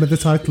even remember the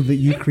title that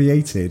you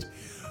created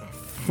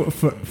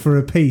for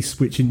a piece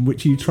in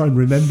which you try and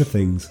remember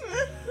things.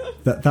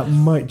 That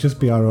might just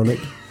be ironic.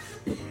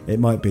 It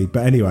might be,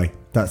 but anyway,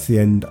 that's the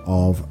end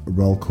of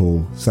roll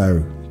call.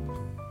 So,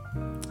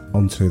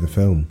 onto the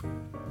film.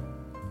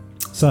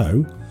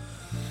 So,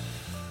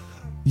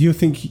 you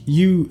think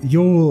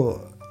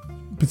your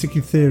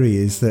particular theory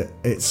is that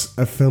it's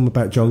a film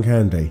about John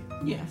Candy?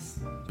 Yes.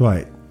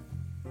 Right.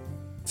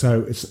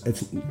 So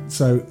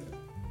so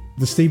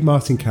the Steve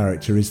Martin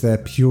character is there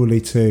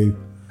purely to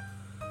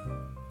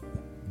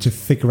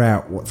figure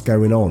out what's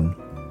going on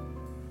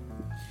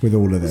with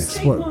all of this.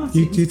 What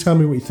you tell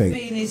me what you think?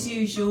 Being his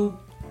usual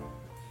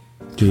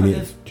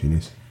Genius.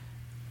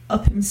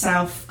 up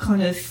himself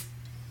kind of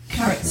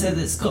character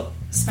that's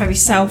very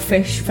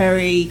selfish,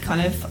 very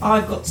kind of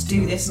I've got to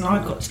do this and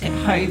I've got to get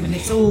home and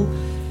it's all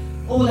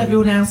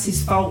everyone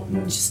else's fault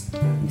and just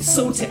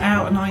sort it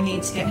out and I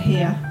need to get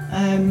here.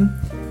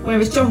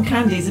 Whereas John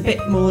Candy is a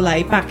bit more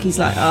laid back. He's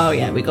like, oh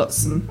yeah, we got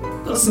some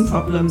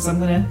problems. I'm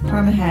going to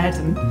plan ahead,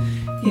 and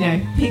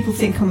people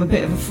think I'm a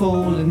bit of a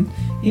fool, and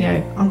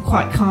I'm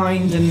quite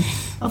kind, and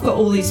I've got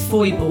all these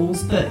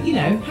foibles. But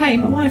hey,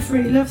 my wife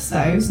really loves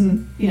those,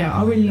 and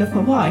I really love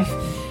my wife.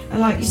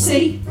 And like you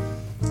see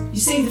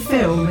the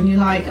film, and you're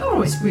like,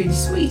 oh, it's really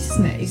sweet,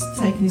 isn't it? He's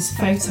taking his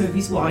photo of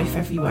his wife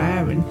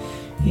everywhere, and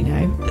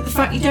but the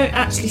fact you don't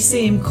actually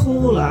see him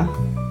call her.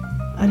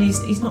 And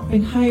he's not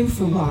been home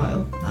for a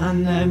while,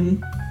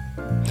 and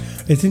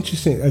it's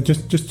interesting.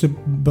 Just to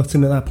butt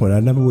in at that point,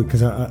 I never would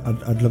because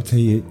I'd love to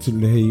hear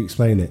you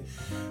explain it.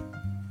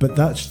 But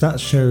that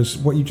shows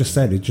what you just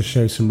said. It just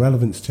shows some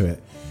relevance to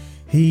it.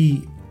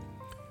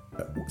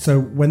 So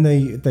when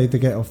they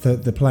get off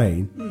the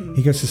plane,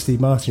 he goes to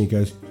Steve Martin. He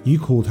goes, "You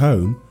called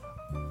home.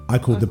 I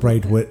called the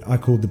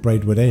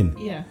Braidwood Inn."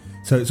 Yeah.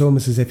 So it's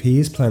almost as if he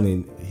is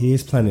planning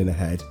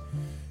ahead.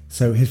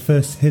 So his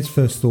first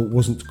thought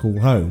wasn't to call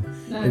home;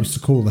 it was to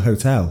call the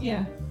hotel.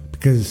 Yeah.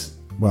 because,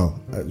 well,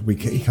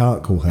 he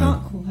can't call home.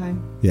 Can't call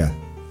home. Yeah.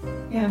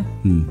 Yeah.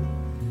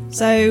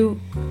 So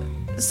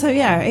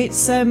yeah,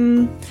 it's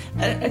and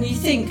you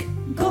think,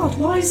 God,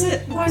 why is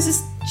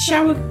this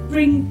shower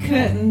ring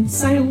curtain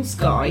sales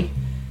guy?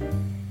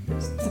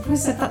 Have I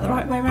said that the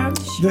right way around?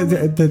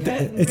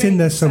 It's in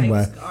there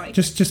somewhere.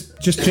 Just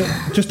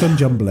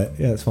unjumble it.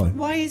 Yeah, it's fine.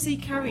 Why is he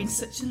carrying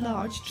such a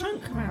large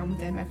trunk around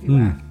with him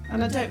everywhere?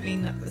 And I don't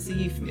mean that as a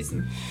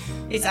euphemism.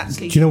 It's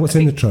actually. Do you know what's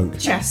in the trunk?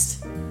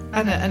 Chest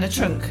and a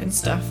trunk and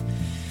stuff.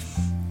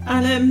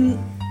 And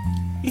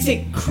you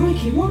think,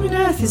 crikey, why on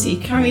earth is he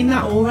carrying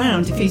that all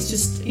around if he's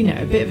just,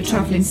 a bit of a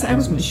travelling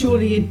salesman?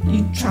 Surely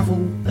you'd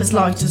travel as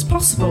light as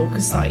possible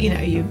because,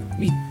 you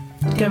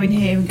go in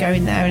here and go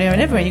in there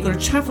and everywhere. You've got to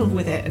travel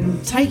with it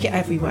and take it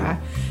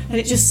everywhere, and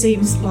it just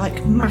seems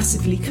like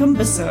massively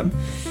cumbersome.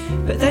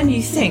 But then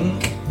you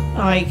think,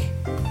 like,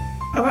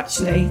 oh,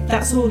 actually,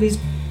 that's all his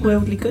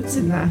worldly goods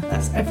in there.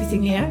 That's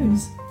everything he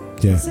owns.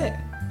 Yeah. That's it.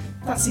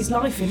 That's his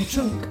life in a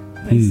trunk,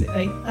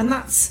 basically,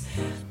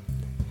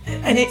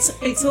 and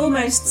it's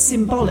almost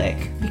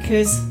symbolic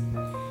because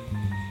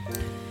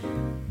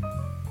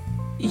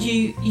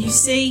you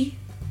see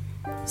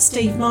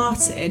Steve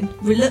Martin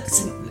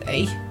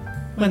reluctantly,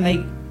 when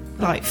they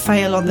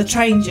fail on the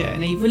train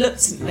journey,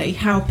 reluctantly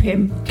help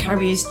him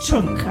carry his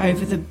trunk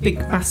over the big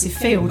massive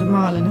field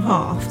 1.5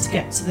 miles to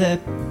get to the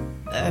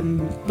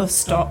bus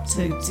stop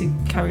to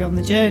carry on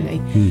the journey.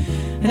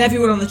 And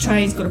everyone on the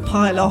train's got to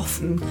pile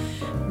off and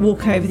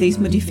walk over these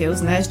muddy fields,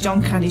 and there's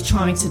John Candy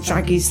trying to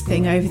drag his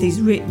thing over this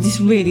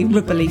really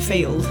rubbly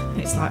field.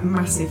 It's like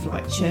massive,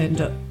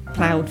 churned up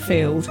ploughed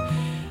field.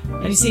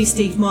 And you see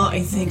Steve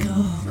Martin think,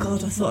 oh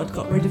God, I thought I'd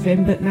got rid of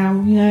him, but now,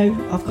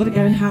 I've got to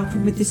go and help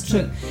him with this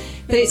trunk.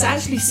 But it's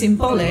actually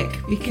symbolic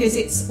because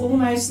it's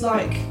almost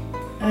like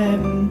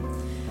the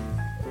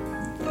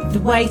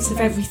weight of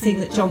everything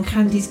that John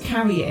Candy's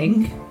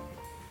carrying,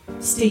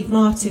 Steve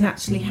Martin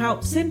actually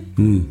helps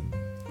him.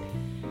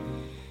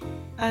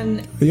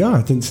 And yeah,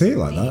 I didn't see it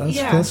like that.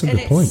 That's a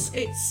good point.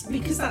 It's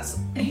because that's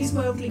his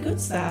worldly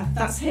goods there.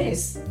 That's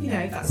his.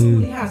 That's all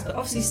he has. But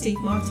obviously Steve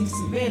Martin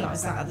doesn't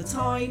realise that at the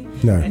time.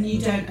 No. And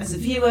you don't, as a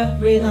viewer,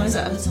 realise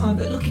that at the time.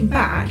 But looking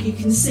back, you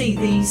can see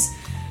these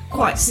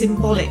quite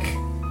symbolic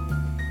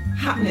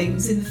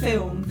happenings in the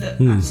film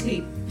that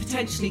actually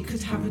potentially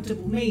could have a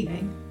double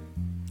meaning.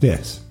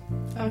 Yes.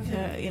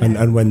 Okay.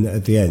 And when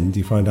at the end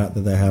you find out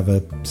that they have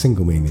a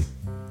single meaning,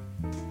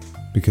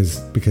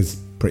 because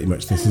pretty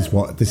much this is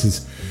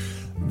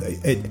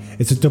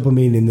it's a double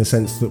meaning in the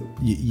sense that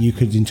you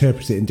could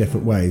interpret it in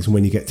different ways, and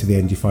when you get to the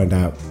end you find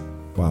out,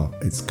 well,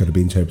 it's got to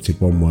be interpreted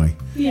one way.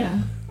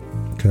 Yeah.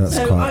 That's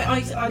so quite...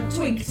 I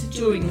twigged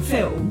during the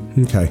film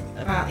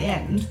about the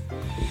end.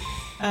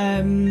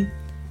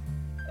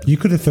 You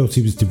could have thought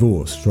he was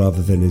divorced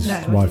rather than his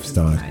wife's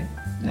died.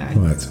 No.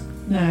 Right.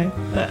 No,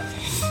 but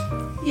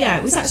yeah,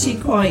 it was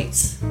actually quite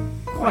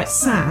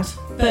sad.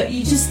 But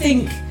you just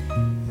think,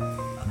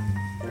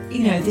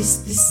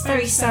 this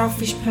very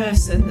selfish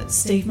person that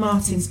Steve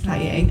Martin's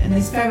playing, and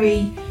this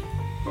very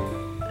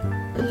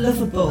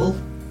lovable,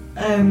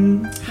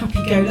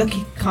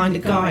 happy-go-lucky kind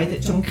of guy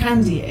that John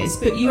Candy is.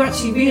 But you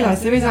actually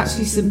realise there is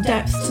actually some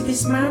depth to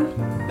this man,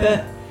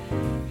 but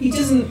he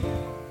doesn't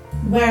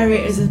wear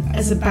it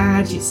as a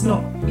badge. It's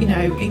not,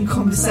 in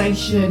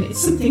conversation.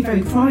 It's something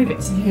very private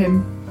to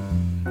him,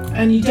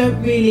 and you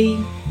don't really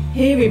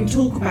hear him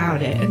talk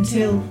about it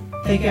until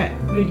they get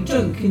really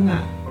drunk in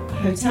that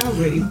hotel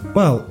room.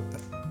 Well,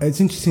 it's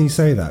interesting you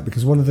say that,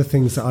 because one of the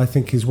things that I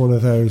think is one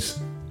of those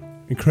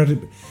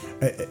incredible...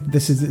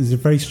 this is a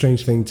very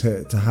strange thing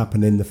to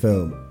happen in the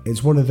film.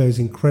 It's one of those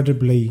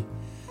incredibly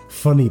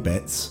funny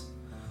bits,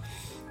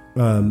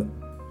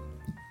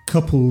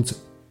 coupled...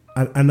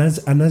 And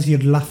as you're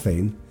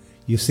laughing,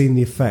 you're seeing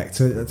the effect.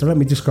 So let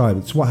me describe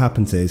it. So what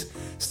happens is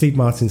Steve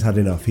Martin's had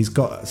enough. He's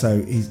got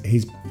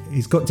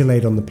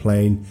delayed on the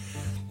plane.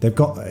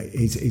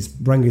 He's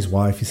rang his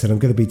wife. He said, I'm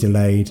going to be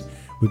delayed.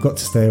 We've got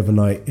to stay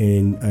overnight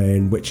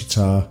in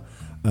Wichita.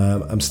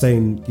 I'm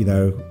staying,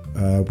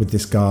 with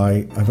this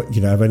guy.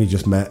 I've only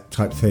just met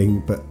type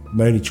thing. But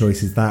my only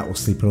choice is that or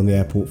sleeping on the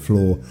airport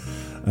floor.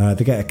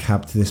 They get a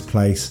cab to this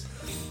place.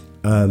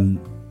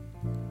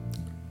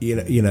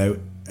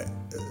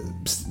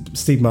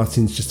 Steve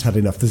Martin's just had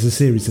enough. There's a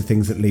series of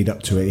things that lead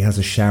up to it. He has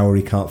a shower.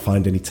 He can't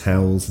find any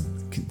towels.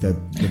 The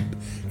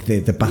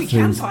bathrooms. We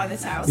can find the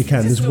towels. You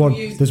can.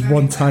 There's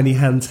one tiny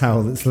hand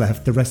towel that's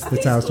left. The rest of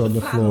the towels are on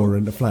the floor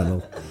and the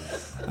flannel.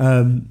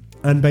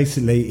 And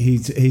basically,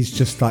 he's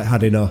just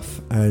had enough.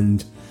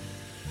 And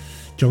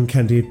John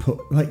Candy had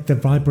put the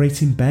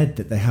vibrating bed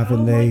that they have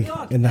in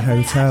the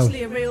hotel.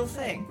 Actually, a real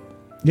thing.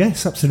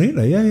 Yes,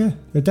 absolutely. Yeah,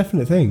 they're a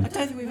definite thing. I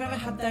don't think we've ever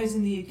had those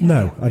in the UK.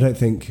 No, I don't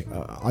think.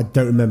 I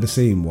don't remember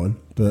seeing one,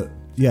 but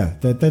yeah,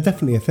 they're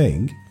definitely a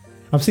thing.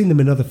 I've seen them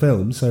in other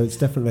films, so it's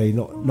definitely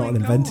not an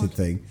invented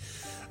thing.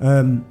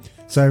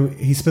 So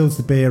he spills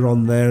the beer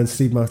on there, and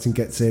Steve Martin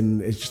gets in.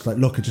 It's just like,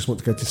 look, I just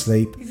want to go to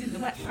sleep. He's in the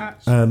wet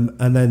patch.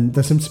 And then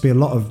there seems to be a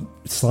lot of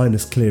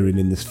sinus clearing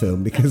in this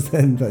film, because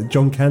then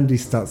John Candy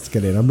starts to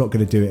get in. I'm not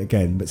going to do it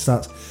again, but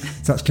starts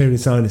clearing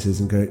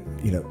sinuses and go,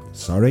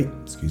 sorry,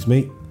 excuse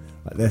me,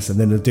 like this, and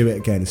then he'll do it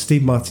again. And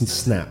Steve Martin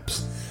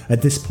snaps.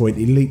 At this point,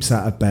 he leaps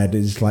out of bed.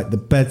 It's like, the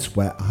bed's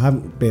wet. I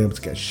haven't been able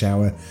to get a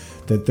shower.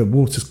 The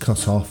water's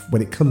cut off.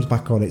 When it comes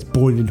back on, it's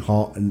boiling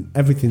hot, and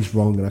everything's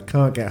wrong, and I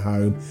can't get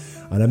home,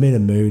 and I'm in a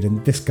mood,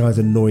 and this guy's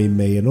annoying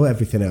me, and all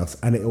everything else,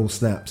 and it all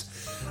snaps.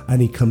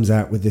 And he comes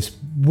out with this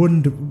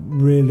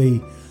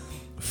really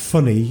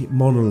funny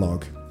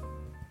monologue,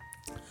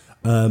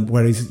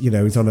 where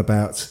he's on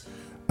about,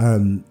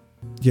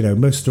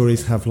 most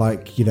stories have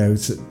some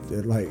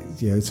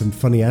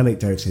funny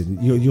anecdotes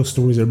in. Your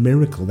stories are a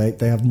miracle.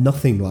 They have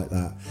nothing like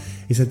that.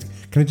 He said,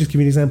 can I just give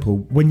you an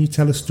example? When you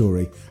tell a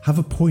story, have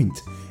a point.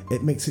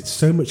 It makes it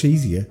so much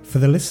easier for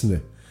the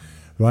listener,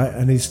 right?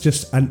 And it's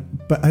just,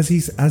 but as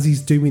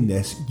he's doing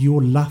this,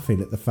 you're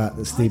laughing at the fact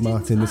that Steve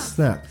Martin has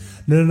snapped.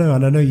 No,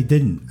 and I know you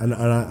didn't,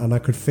 and I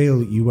could feel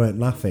that you weren't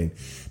laughing,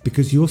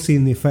 because you're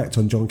seeing the effect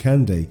on John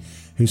Candy,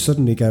 who's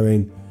suddenly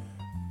going,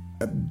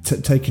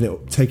 taking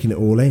it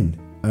all in,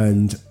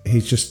 and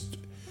he's just,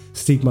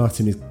 Steve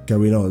Martin is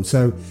going on.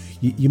 So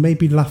you may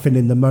be laughing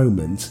in the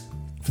moment.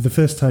 For the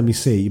first time you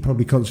see, you're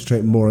probably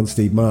concentrating more on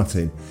Steve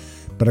Martin,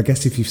 but I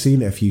guess if you've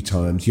seen it a few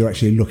times, you're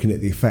actually looking at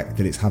the effect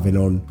that it's having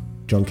on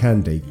John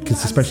Candy,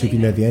 because especially if you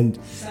know the end.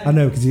 I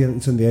know, because he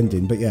hasn't seen the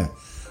ending, but yeah.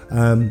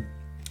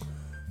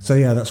 So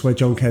yeah, that's where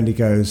John Candy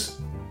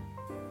goes,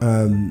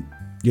 I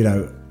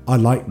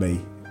like me,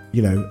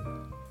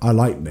 I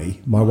like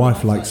me, my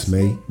wife likes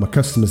me, my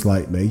customers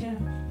like me,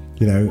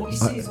 What you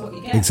see is what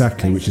you get,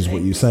 exactly, basically. which is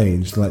what you're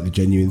saying, just like the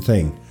genuine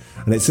thing.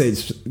 And it's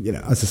as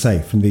I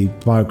say, from the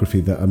biography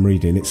that I'm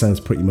reading, it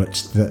sounds pretty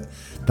much that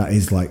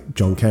is like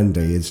John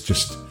Candy. It's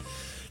just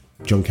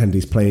John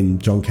Candy's playing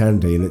John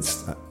Candy, and it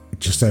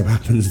just so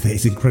happens that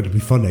he's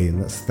incredibly funny,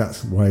 and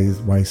that's why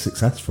he's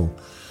successful.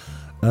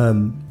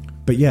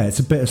 But yeah, it's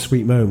a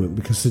bittersweet moment,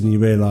 because suddenly you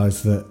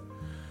realise that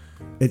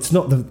it's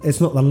not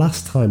the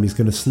last time he's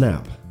going to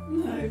snap.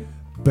 No.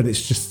 But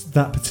it's just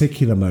that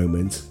particular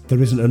moment. There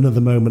isn't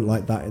another moment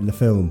like that in the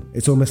film.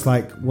 It's almost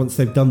like once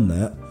they've done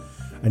that,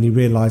 and he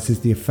realises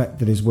the effect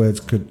that his words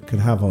could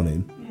have on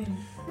him,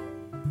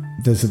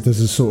 there's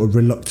a sort of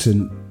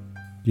reluctant,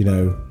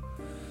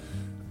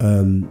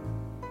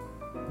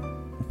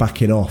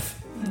 backing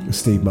off of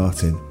Steve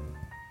Martin.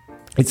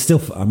 It's still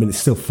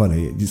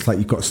funny. It's like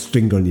you've got a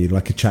string on you,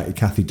 like a chatty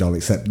Cathy doll,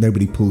 except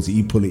nobody pulls it.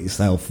 You pull it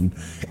yourself and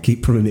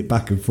keep pulling it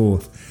back and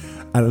forth,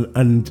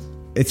 and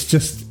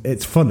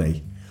it's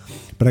funny.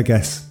 But I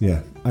guess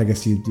you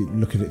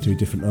look at it through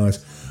different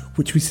eyes,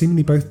 which we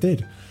seemingly both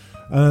did.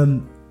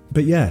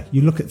 But yeah,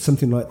 you look at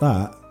something like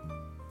that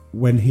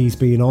when he's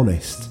being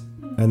honest,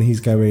 and he's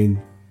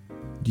going,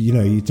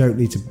 you don't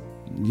need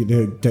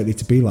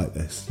to be like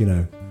this. You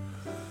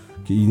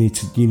need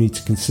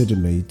to consider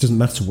me. It doesn't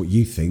matter what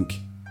you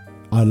think.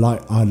 I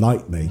like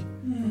me,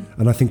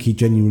 and I think he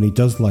genuinely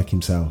does like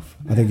himself.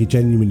 I think he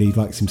genuinely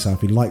likes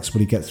himself. He likes what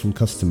he gets from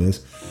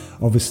customers.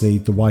 Obviously,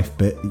 the wife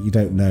bit that you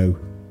don't know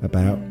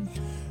about,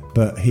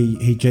 but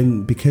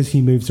because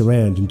he moves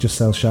around and just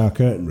sells shower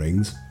curtain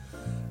rings.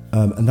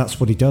 And that's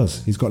what he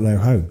does. He's got no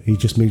home. He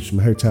just moves from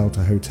hotel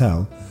to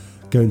hotel,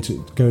 going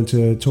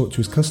to talk to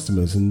his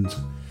customers. And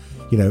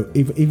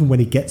even when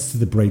he gets to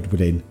the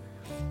Braidwood Inn,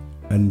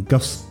 and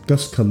Gus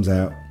comes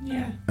out,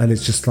 and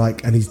it's just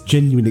like, and he's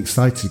genuinely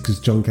excited because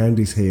John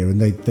Candy's here,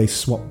 and they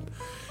swap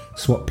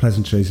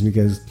pleasantries, and he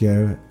goes,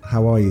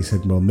 how are you? He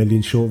said, well, a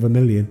million short of a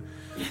million.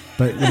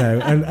 But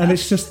and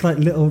it's just like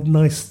little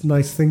nice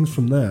things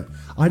from that.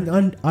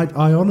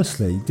 I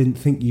honestly didn't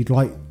think you'd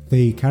like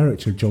the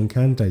character of John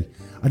Candy.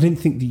 I didn't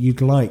think that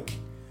you'd like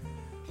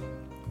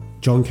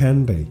John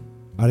Candy.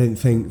 I didn't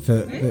think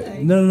that...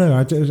 Really?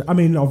 No. I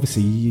mean,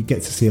 obviously, you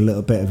get to see a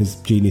little bit of his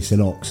genius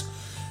in Ox,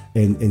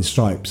 in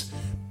Stripes.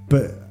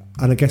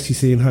 And I guess you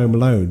see in Home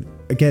Alone.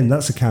 Again,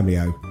 that's a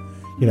cameo.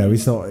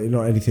 He's not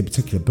anything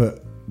particular.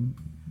 But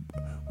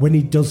when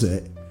he does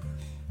it,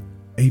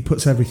 he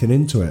puts everything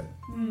into it.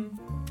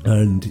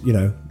 And,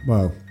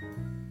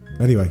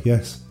 anyway,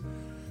 yes.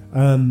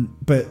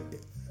 But...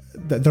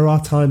 there are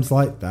times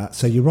like that,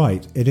 so you're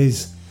right. It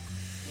is.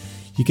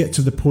 You get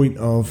to the point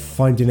of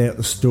finding out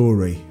the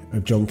story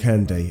of John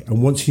Candy,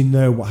 and once you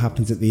know what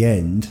happens at the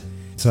end.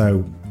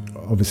 So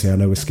obviously, I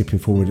know we're skipping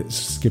forward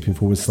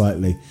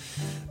slightly,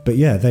 but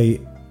yeah, they,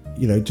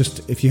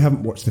 just if you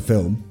haven't watched the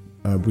film,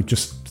 we've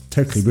just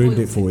totally ruined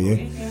it for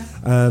you.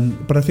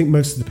 But I think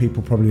most of the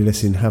people probably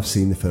listening have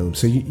seen the film,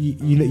 so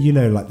you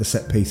know, like the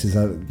set pieces,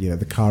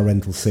 the car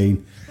rental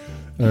scene,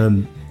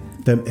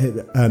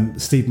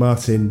 Steve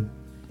Martin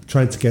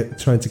trying to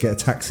get a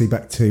taxi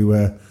back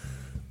to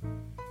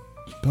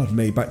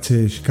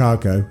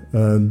Chicago,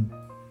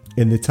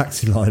 in the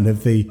taxi line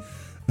of the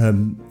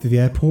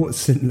airport.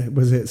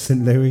 Was it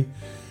St. Louis,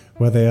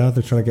 where they're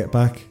trying to get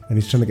back, and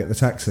he's trying to get the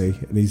taxi,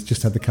 and he's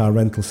just had the car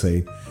rental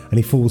scene, and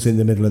he falls in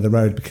the middle of the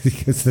road because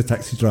he goes to the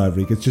taxi driver.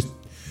 He goes,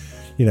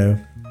 you know,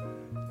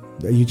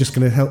 are you just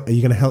going to help? Are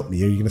you going to help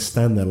me? Or are you going to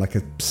stand there like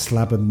a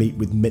slab of meat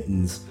with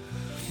mittens?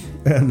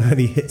 And then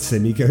he hits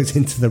him. He goes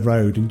into the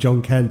road, and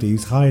John Candy,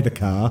 who's hired a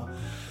car,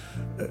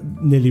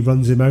 nearly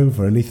runs him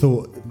over. And he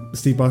thought,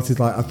 Steve Martin's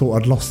like, I thought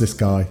I'd lost this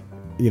guy,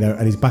 you know.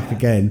 And he's back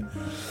again.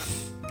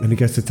 And he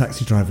goes to the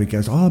taxi driver. He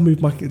goes,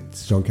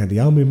 it's John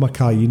Candy, I'll move my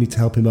car. You need to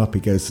help him up. He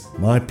goes,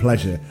 my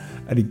pleasure.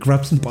 And he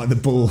grabs him by the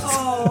balls.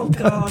 Oh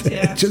God!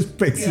 Yeah. Just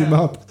picks him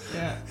up.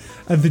 Yeah.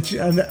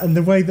 And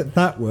the way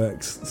that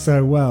works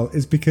so well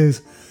is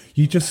because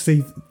you just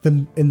see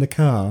them in the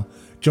car.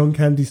 John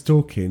Candy's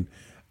talking.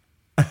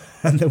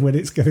 And then when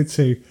it's going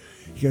to,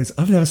 he goes,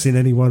 I've never seen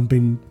anyone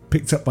being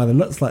picked up by the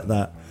nuts like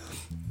that.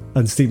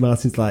 And Steve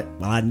Martin's like,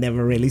 well, I've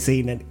never really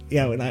seen it. You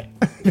know, like,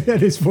 and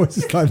his voice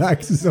is like that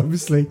because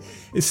obviously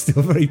it's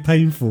still very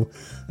painful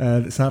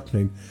that's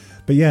happening.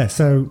 But yeah,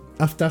 so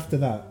after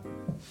that,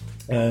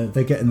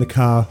 they get in the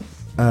car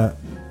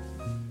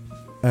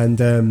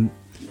and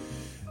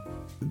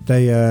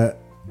they...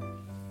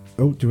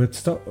 do we have to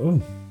stop?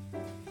 Oh,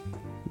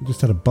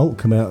 just had a bolt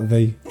come out of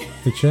the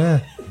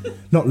chair.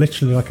 Not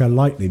literally like a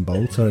lightning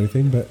bolt or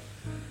anything, but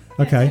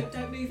okay.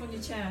 Don't move on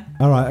your chair.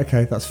 All right,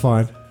 okay, that's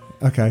fine.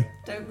 Okay.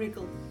 Don't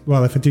wriggle.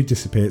 Well, if I do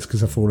disappear, it's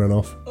because I've fallen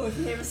off. Or if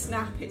you hear a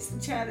snap, it's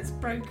the chair that's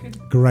broken.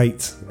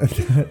 Great. I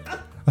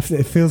think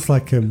it feels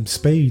like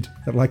speed.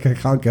 Like I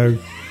can't go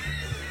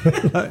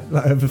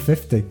like over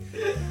 50.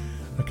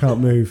 I can't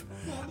move.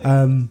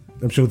 I'm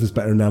sure there's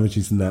better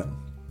analogies than that.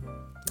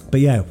 But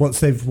yeah, once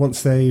they've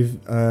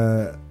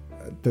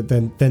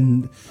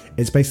then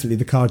it's basically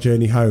the car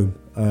journey home,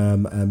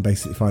 and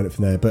basically find it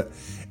from there. But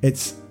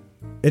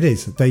it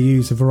is. They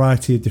use a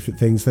variety of different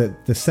things.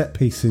 That the set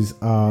pieces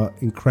are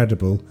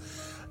incredible.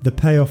 The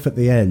payoff at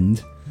the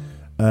end,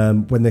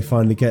 when they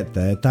finally get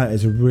there, that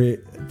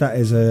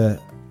is a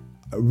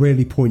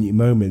really poignant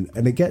moment,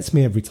 and it gets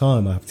me every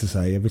time. I have to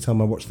say, every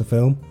time I watch the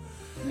film.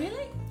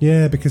 Really?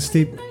 Yeah, because I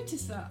didn't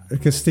notice that.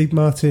 Because Steve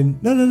Martin.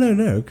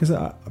 No. Because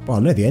I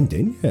know the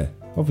ending. Yeah,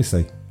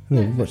 obviously.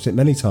 I've watched it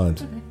many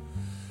times. Okay.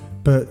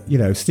 But you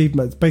know, Steve.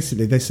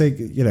 Basically, they say,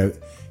 you know,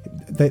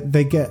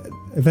 they get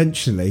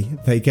eventually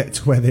they get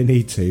to where they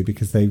need to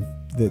because they've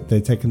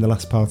taken the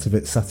last part of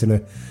it, sat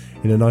in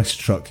a nice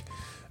truck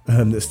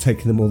that's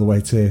taken them all the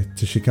way to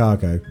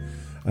Chicago,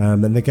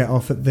 and they get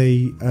off at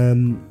the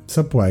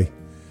subway,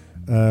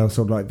 sort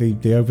of like the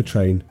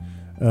overtrain,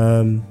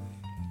 and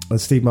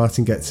Steve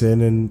Martin gets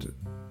in, and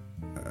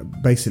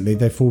basically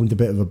they formed a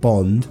bit of a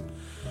bond.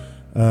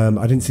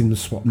 I didn't see them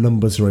swap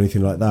numbers or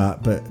anything like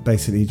that, but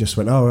basically he just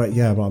went, "Oh right,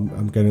 yeah, well,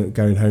 I'm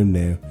going home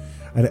now,"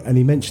 and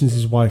he mentions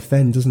his wife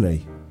then, doesn't he?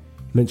 He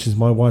mentions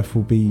my wife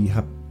will be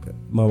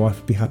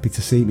happy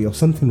to see me or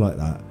something like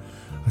that.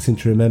 I seem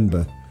to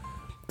remember.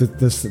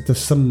 There's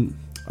some,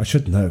 I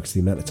should know because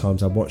the amount of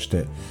times I watched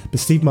it. But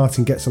Steve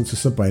Martin gets onto the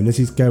subway, and as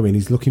he's going,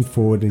 he's looking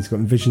forward, and he's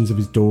got visions of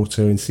his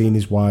daughter and seeing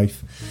his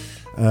wife.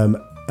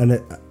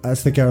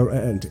 As they go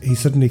around, he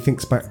suddenly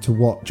thinks back to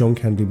what John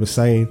Candy was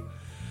saying.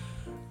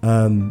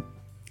 And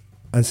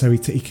so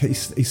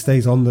he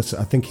stays on the.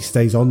 I think he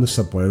stays on the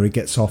subway, or he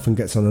gets off and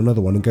gets on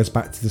another one and goes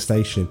back to the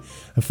station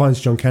and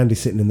finds John Candy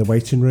sitting in the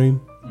waiting room,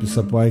 the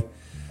subway.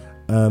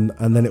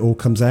 And then it all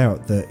comes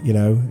out that, you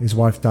know, his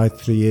wife died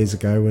 3 years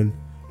ago, and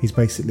he's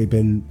basically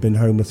been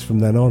homeless from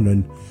then on.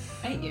 And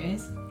 8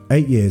 years.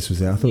 8 years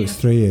was it? I thought it was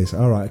 3 years.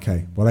 All right,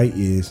 okay. Well, 8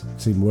 years.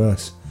 It's even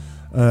worse.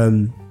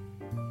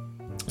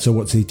 So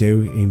what does he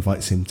do? He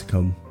invites him to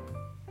come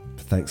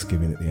for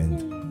Thanksgiving at the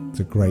end. It's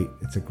a great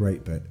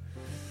bit.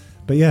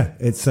 But yeah,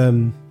 it's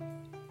a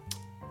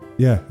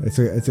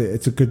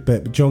good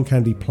bit. But John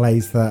Candy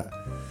plays that.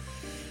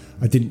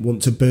 I didn't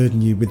want to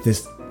burden you with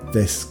this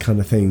kind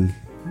of thing.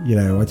 You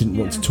know, I didn't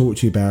want to talk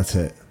to you about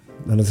it.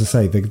 And as I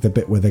say, the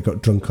bit where they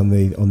got drunk on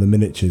the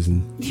miniatures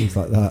and things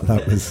like that,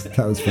 that was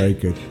very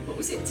good. What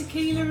was it?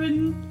 Tequila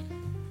and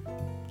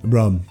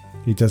rum.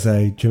 He does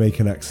a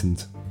Jamaican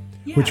accent,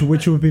 which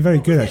would be very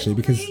good actually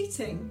because. What were they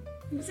eating?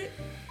 Was it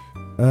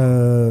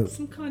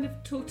some kind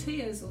of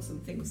tortillas or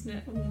something, wasn't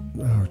it?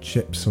 Oh,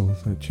 chips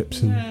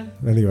and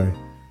anyway.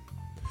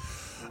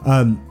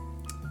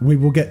 We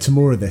will get to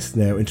more of this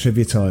now in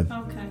trivia time.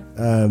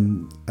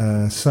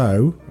 Okay.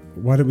 So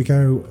why don't we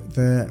go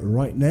there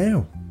right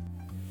now?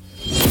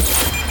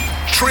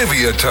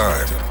 Trivia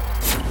time.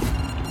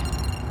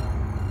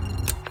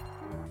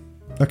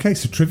 Okay,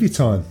 so trivia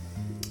time.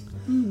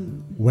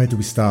 Where do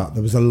we start?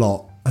 There was a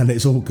lot, and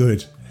it's all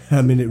good.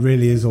 I mean, it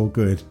really is all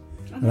good.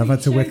 And I've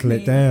had to whittle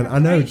it down. I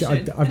know.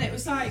 And it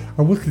was like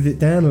I whittled it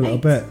down a little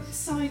bit.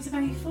 Sides of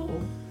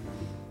A4.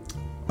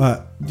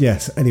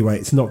 Yes. Anyway,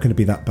 it's not going to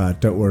be that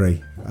bad. Don't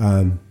worry.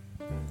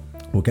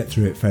 We'll get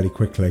through it fairly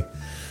quickly.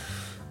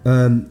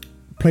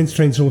 Planes,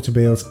 Trains and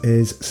Automobiles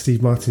is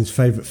Steve Martin's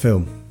favourite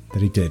film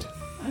that he did.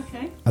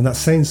 Okay. And that's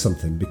saying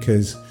something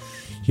because,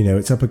 you know,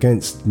 it's up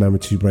against Man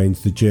with Two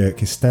Brains, The Jerk,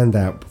 his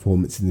standout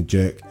performance in The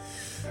Jerk,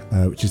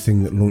 which is the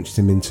thing that launched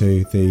him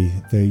into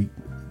the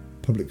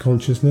public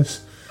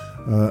consciousness,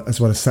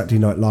 as well as Saturday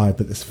Night Live,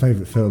 but it's a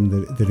favourite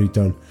film that he'd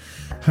done.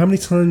 How many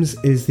times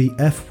is the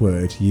F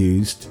word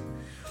used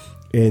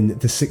in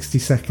the 60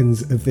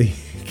 seconds of the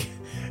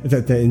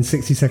in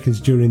 60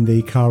 seconds during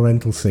the car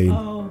rental scene?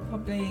 Oh,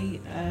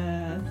 probably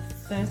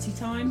 30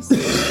 times.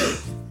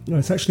 No,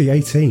 it's actually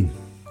 18.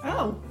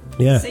 Oh,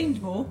 yeah. It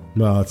seemed more.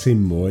 Well, it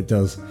seemed more. It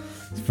does.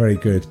 It's very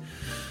good.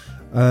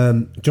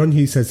 John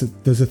Hughes says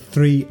that there's a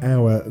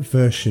 3-hour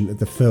version of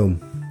the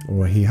film,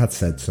 or he had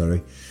said,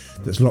 sorry,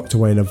 that's locked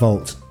away in a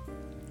vault.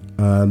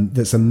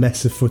 That's a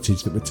mess of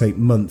footage that would take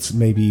months,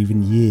 maybe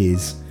even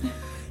years,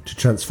 to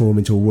transform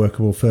into a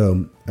workable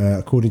film.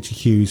 According to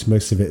Hughes,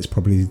 most of it is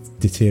probably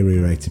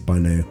deteriorated by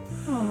now.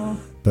 Aww.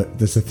 But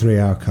there's a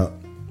 3-hour cut.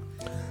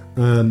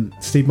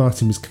 Steve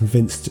Martin was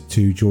convinced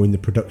to join the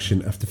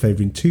production after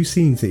favouring 2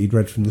 scenes that he'd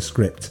read from the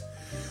script.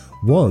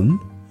 One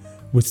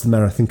was the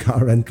marathon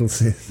car rental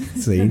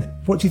scene.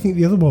 What do you think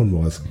the other one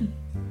was?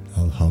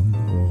 I'll hum,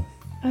 or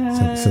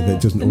so that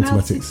it doesn't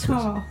automatically switch.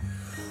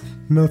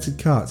 Melted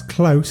car. It's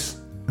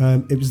close.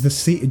 It was the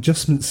seat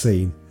adjustment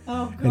scene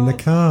in the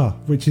car,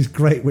 which is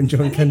great when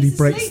John Candy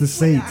breaks the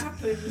seat.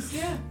 Happens,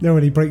 yeah. No,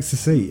 when he breaks the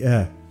seat,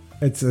 yeah.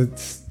 It's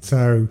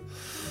so.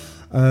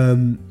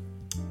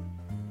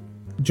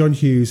 John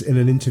Hughes, in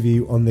an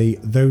interview on the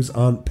Those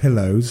Aren't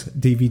Pillows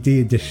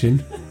DVD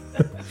edition,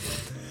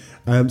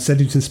 said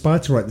he was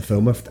inspired to write the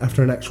film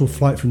after an actual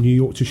flight from New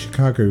York to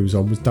Chicago he was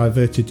on was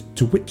diverted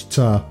to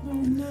Wichita. Oh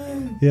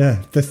no.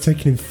 Yeah, that's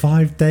taken him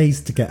 5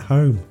 days to get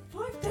home.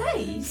 5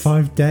 days?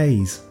 5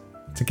 days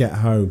to get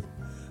home.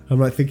 I'm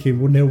like thinking,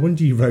 well, no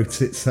wonder you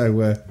wrote it so...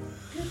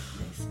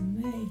 Goodness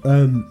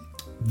me.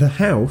 The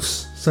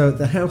house, so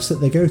the house that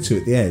they go to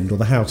at the end, or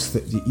the house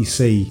that you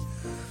see,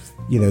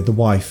 you know, the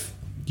wife...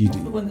 The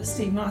one that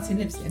Steve Martin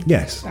lives in?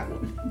 Yes. That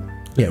one.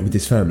 Yeah, with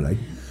his family.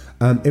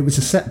 It was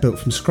a set built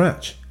from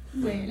scratch.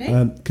 Really?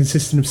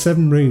 Consisting of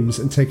 7 rooms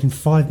and taking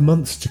 5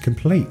 months to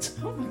complete.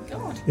 Oh my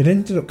God. It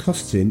ended up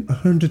costing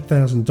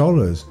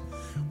 $100,000,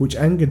 which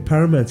angered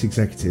Paramount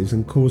executives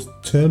and caused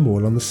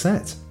turmoil on the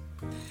set.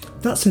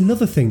 That's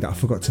another thing that I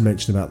forgot to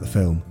mention about the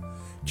film.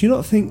 Do you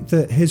not think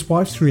that his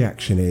wife's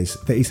reaction is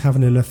that he's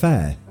having an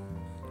affair?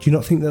 Do you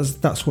not think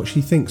that's what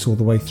she thinks all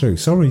the way through?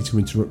 Sorry to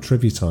interrupt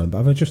trivia time,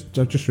 but I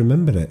just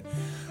remembered it.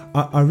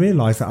 I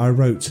realised that I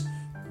wrote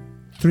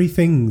 3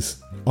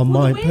 things on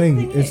my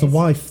thing. Is the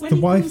wife. When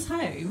he comes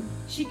home,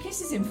 she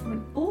kisses him for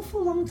an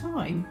awful long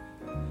time.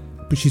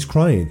 But she's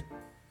crying.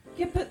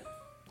 Yeah, but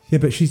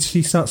she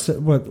starts to...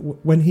 Well,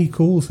 when he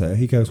calls her,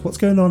 he goes, "What's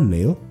going on,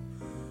 Neil?"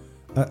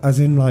 As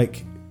in,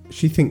 like,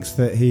 she thinks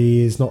that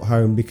he is not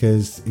home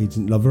because he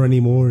didn't love her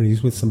anymore and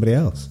he's with somebody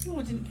else. Oh,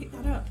 I didn't pick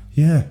that up.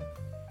 Yeah,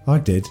 I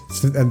did.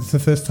 And it's the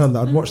first time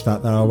that I'd watched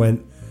that I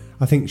went,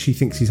 I think she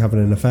thinks he's having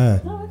an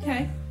affair. Oh,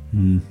 okay.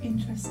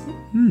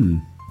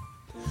 Interesting.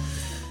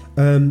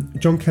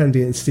 John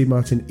Candy and Steve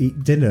Martin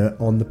eat dinner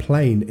on the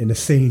plane in a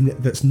scene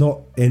that's not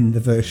in the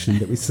version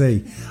that we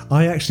see.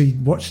 I actually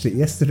watched it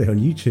yesterday on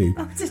YouTube.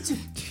 Oh, did you?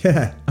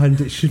 Yeah,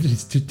 and it should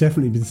have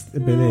definitely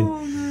been in.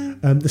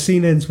 No. The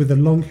scene ends with a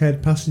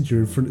long-haired passenger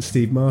in front of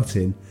Steve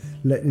Martin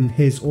letting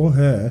his or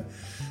her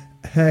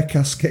hair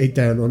cascade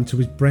down onto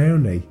his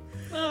brownie.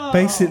 Oh.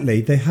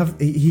 Basically,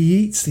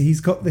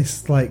 he's got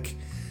this like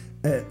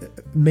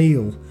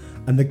meal,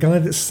 and the guy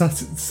that's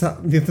sat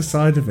on the other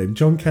side of him,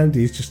 John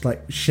Candy, is just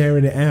like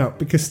sharing it out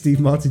because Steve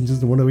Martin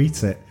doesn't want to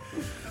eat it,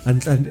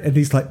 and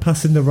he's like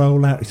passing the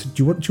roll out. He said,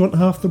 "Do you want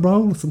half the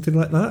roll?" or something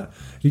like that.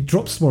 And he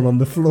drops one on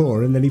the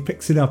floor, and then he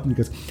picks it up and he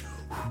goes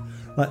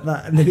like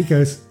that, and then he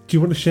goes, "Do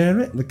you want to share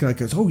it?" And the guy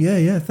goes, "Oh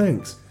yeah,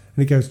 thanks."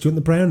 And he goes, "Do you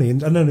want the brownie?"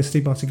 And no,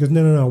 Steve Martin goes,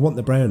 "No, I want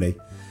the brownie."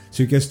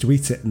 So he goes to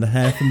eat it, and the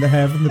hair from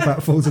the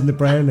back falls in the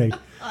brownie.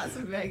 That's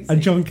amazing.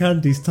 And John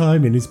Candy's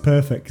timing is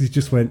perfect because he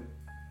just went,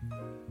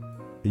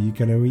 "Are you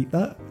going to eat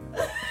that?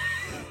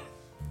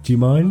 Do you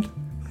mind?"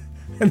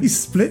 And he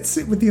splits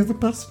it with the other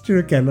passenger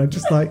again. I'm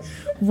just like,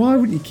 why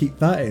wouldn't you keep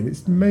that in?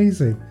 It's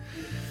amazing.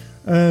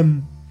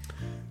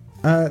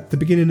 At the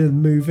beginning of the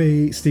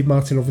movie, Steve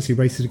Martin obviously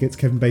races against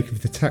Kevin Bacon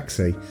for the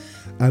taxi.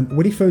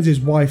 When he phones his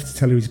wife to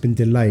tell her he's been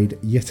delayed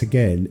yet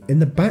again, in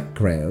the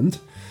background,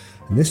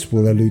 and this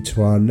will allude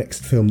to our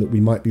next film that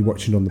we might be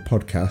watching on the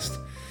podcast,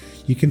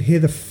 you can hear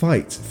the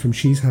fight from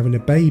She's Having a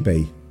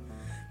Baby,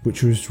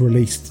 which was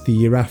released the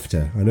year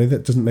after. I know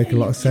that doesn't make a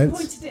lot of sense.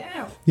 You pointed it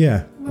out.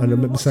 Yeah, and I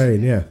remember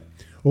saying, yeah.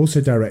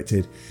 Also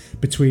directed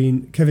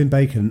between Kevin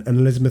Bacon and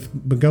Elizabeth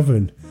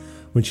McGovern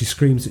when she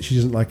screams that she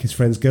doesn't like his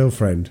friend's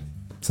girlfriend.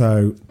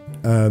 So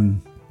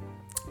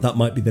that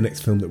might be the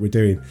next film that we're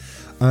doing.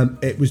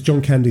 It was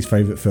John Candy's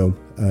favourite film.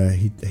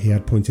 He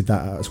had pointed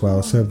that out as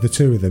well. So the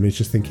two of them is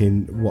just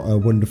thinking, what a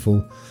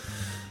wonderful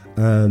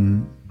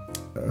time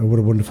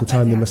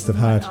they must have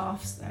had.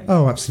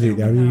 Oh,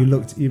 absolutely. I mean, you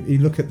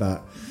look at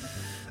that.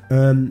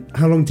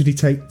 How long did he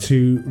take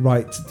to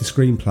write the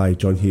screenplay,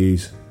 John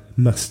Hughes?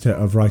 Master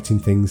of writing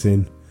things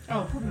in.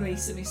 Oh, probably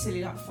something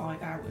silly like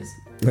 5 hours.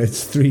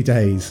 It's 3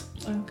 days.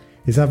 Oh.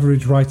 His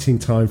average writing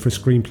time for a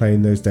screenplay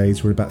in those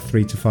days were about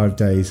 3 to 5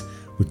 days,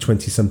 with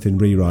 20-something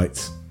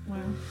rewrites. Wow.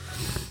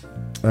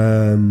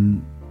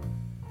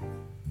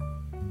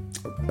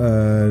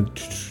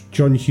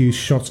 John Hughes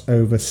shot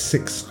over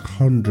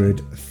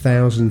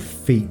 600,000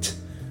 feet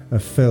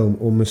of film,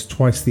 almost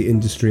twice the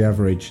industry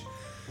average.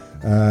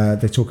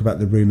 They talk about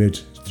the rumoured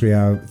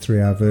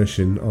 3-hour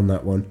version on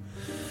that one.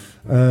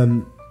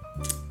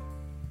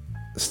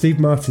 Steve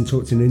Martin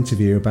talked in an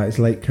interview about his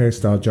late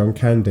co-star John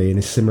Candy and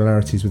his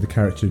similarities with the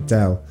character of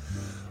Dell.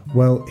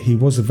 Well, he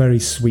was a very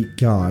sweet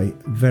guy,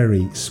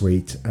 very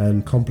sweet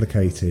and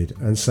complicated,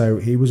 and so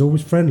he was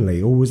always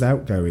friendly, always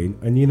outgoing,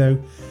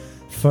 and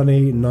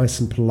funny, nice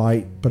and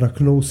polite. But I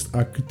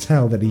could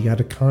tell that he had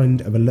a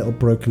kind of a little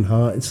broken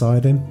heart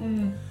inside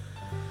him.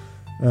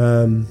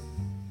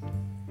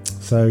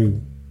 So,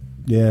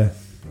 yeah.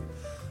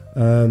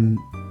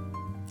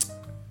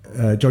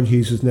 John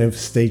Hughes was known for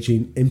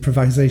staging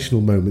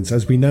improvisational moments,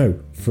 as we know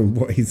from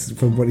what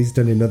he's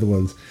done in other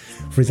ones,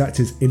 for his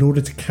actors in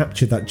order to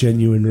capture that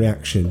genuine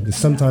reaction.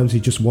 Sometimes he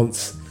just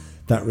wants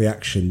that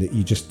reaction that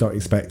you just not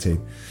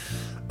expecting.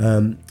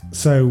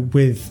 So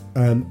with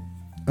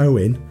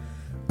Owen,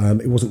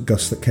 it wasn't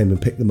Gus that came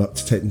and picked them up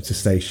to take them to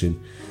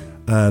station.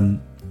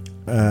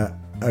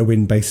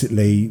 Owen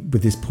basically,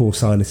 with his poor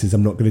sinuses,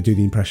 I'm not going to do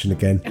the impression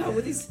again. Oh,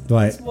 with his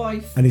right.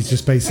 Wife, and he's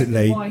just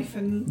basically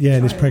and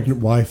his pregnant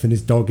wife and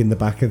his dog in the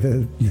back of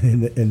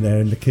in there,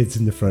 and the kids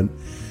in the front.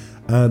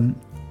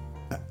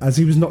 As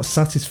he was not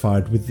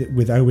satisfied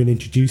with Owen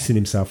introducing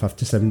himself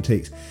after 7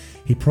 takes,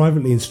 he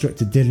privately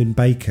instructed Dylan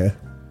Baker,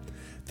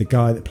 the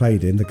guy that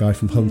played him, the guy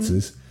from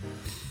Hunters,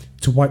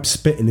 to wipe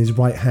spit in his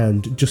right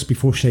hand just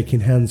before shaking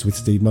hands with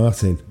Steve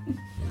Martin.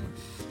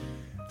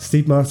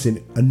 Steve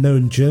Martin, a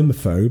known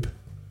germaphobe,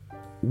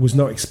 was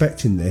not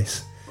expecting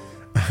this,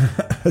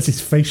 as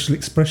his facial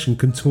expression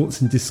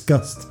contorts in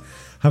disgust,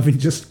 having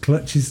just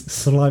clutched his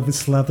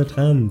saliva-slathered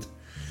hand.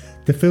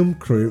 The film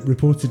crew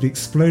reportedly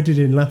exploded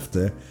in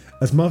laughter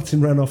as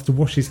Martin ran off to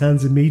wash his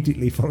hands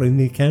immediately following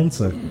the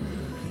encounter.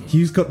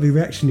 Hughes got the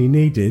reaction he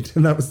needed,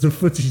 and that was the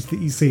footage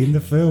that you see in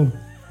the film.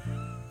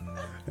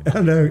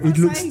 I know, he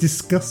looks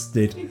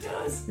disgusted. He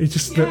does. It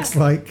just looks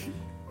like...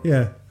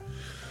 Yeah.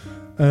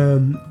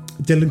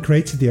 Dylan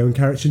created the Owen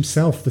character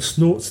himself. The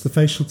snorts, the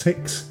facial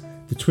tics,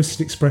 the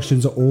twisted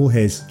expressions are all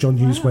his. John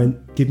Hughes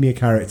went, give me a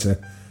character.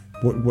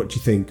 What do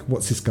you think?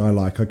 What's this guy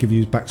like? I'll give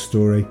you his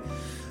backstory.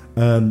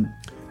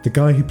 The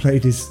guy who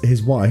played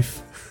his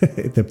wife,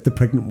 the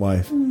pregnant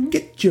wife,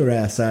 get your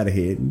ass out of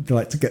here. And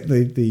like to get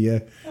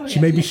she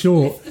may be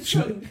short.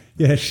 To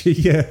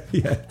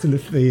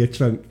lift the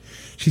trunk.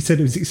 She said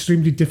it was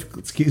extremely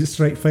difficult to keep a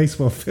straight face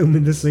while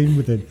filming the scene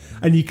with him.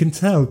 And you can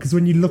tell, because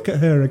when you look at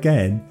her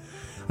again,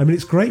 I mean,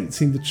 it's great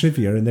seeing the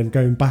trivia and then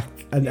going back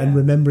and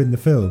remembering the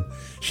film.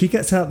 She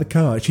gets out of the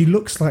car. She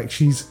looks like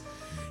she's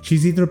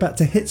either about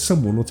to hit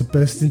someone or to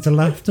burst into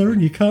laughter,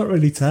 and you can't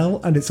really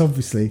tell. And it's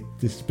obviously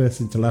this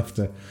burst into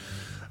laughter.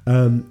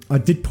 I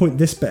did point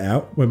this bit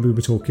out when we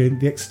were talking.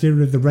 The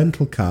exterior of the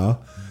rental car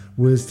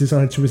was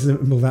designed to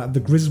resemble that of the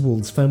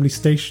Griswolds family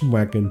station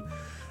wagon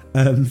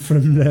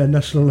from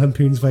National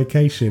Lampoon's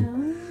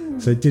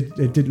Vacation. So it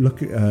did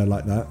look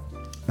like that.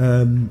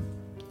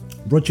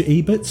 Roger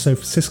Ebert, so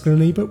for Siskel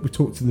and Ebert, we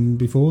talked to them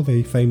before,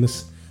 the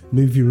famous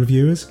movie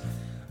reviewers.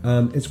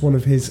 It's one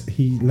of his,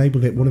 he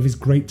labelled it one of his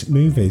great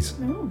movies.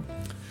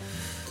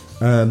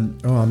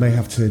 I may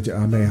have to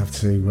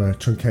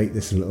truncate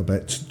this a little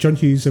bit. John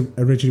Hughes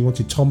originally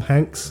wanted Tom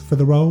Hanks for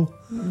the role,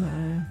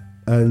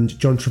 and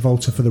John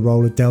Travolta for the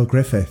role of Del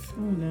Griffith.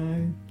 Oh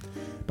no!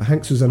 But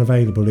Hanks was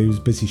unavailable. He was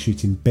busy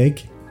shooting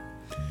Big,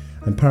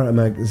 and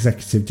Paramount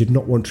executive did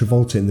not want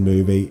Travolta in the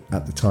movie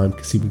at the time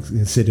because he was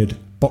considered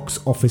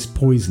box office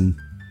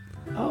poison.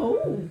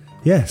 Oh.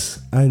 Yes,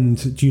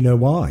 and do you know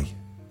why?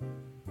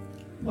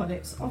 Well,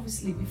 it's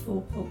obviously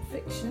before Pulp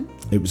Fiction.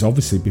 It was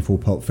obviously before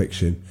Pulp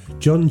Fiction.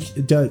 John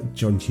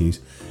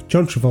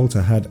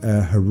Travolta had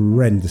a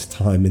horrendous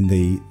time in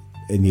the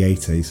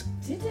 80s.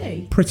 Did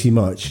he? Pretty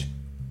much.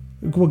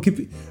 Well,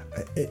 do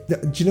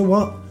you know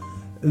what?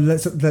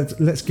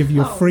 Let's give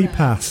you a free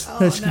pass.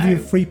 Give you a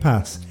free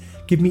pass.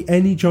 Give me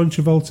any John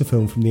Travolta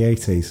film from the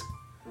 80s.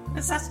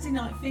 A Saturday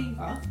Night Fever.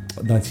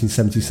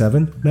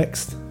 1977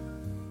 next.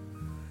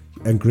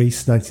 And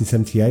Grease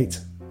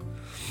 1978.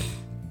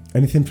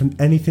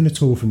 Anything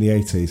at all from the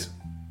 80s.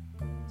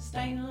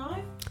 Staying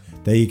Alive?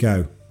 There you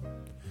go.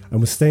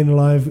 And was Staying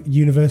Alive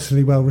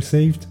universally well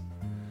received?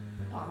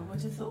 Oh, I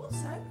would have thought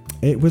so.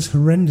 It was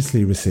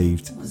horrendously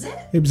received. Was it?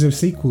 It was a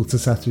sequel to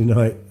Saturday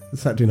Night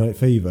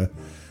Fever,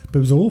 but it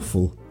was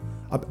awful.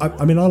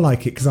 I mean, I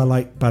like it because I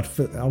like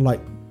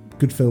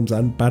good films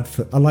and I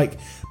like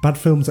bad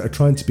films that are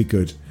trying to be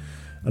good,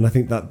 and I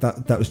think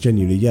that was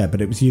genuinely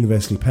but it was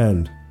universally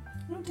panned.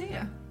 Oh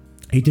dear.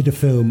 He did a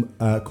film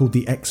called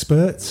The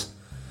Experts,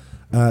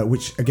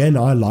 which again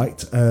I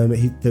liked.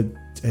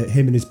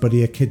 Him and his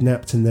buddy are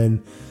kidnapped and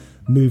then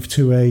moved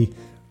to a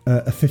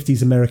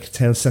 50s American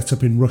town set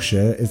up in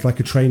Russia. It's like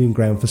a training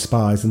ground for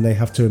spies, and they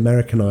have to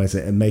Americanize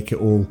it and make it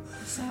all.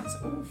 Sounds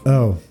awful.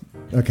 Oh,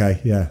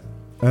 okay, yeah.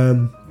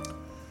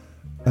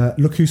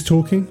 Look Who's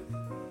Talking. Oh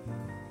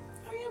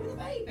yeah, with the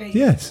baby.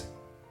 Yes.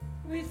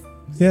 With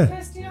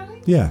Kirstie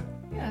Alley. Yeah.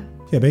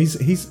 But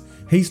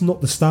he's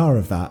not the star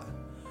of that.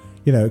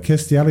 You know,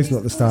 Kirstie Alley's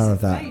not the star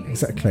of that.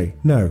 Exactly.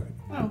 No.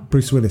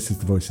 Bruce Willis is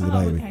the voice of the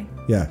baby. Okay.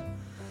 Yeah.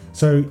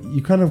 So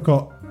you kind of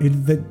got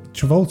the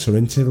Travolta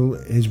until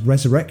his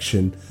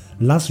resurrection,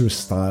 Lazarus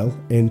style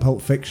in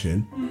Pulp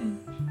Fiction.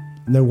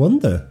 No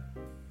wonder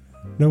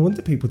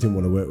people didn't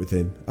want to work with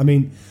him. I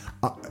mean,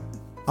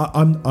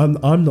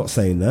 I'm not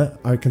saying that.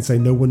 I can say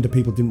no wonder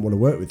people didn't want to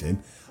work with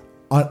him.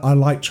 I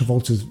like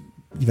Travolta's,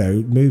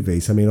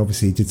 movies. I mean,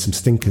 obviously he did some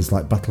stinkers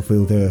like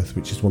Battlefield Earth,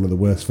 which is one of the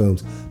worst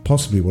films,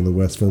 possibly one of the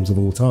worst films of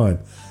all time.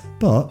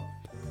 But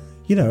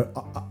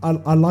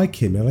I like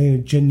him. I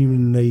mean,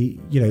 genuinely,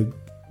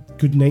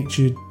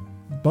 good-natured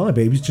guy, but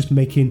he was just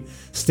making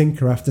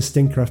stinker after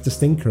stinker after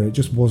stinker, and it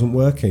just wasn't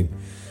working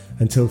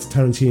until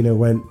Tarantino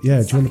went, do you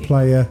want to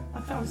play I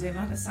thought it was him.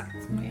 I'd have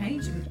sacked my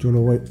agent. Do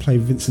you want to play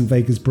Vincent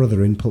Vega's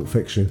brother in Pulp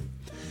Fiction?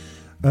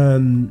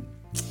 Come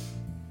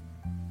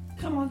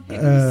on,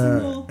 hit me some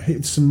more.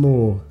 Hit some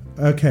more.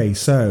 Okay,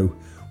 so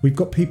we've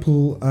got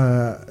people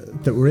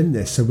that were in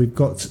this. So we've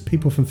got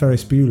people from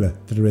Ferris Bueller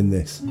that are in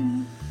this.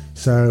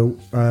 So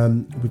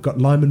we've got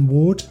Lyman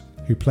Ward,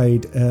 who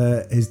played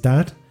his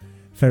dad,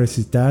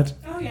 Ferris's dad.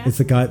 Oh, yeah. Is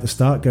the guy at the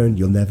start going,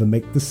 "You'll never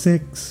make the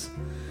 6."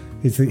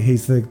 He's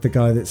the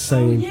guy that's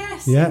saying,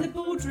 yes, yeah, in the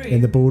boardroom.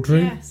 In the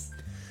boardroom. Yes.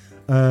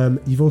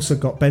 You've also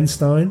got Ben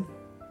Stein,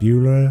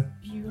 Bueller,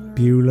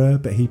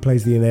 but he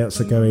plays the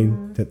announcer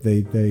going that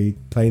the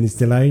plane is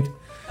delayed.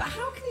 But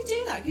how can he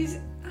do that? He's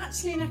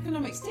actually an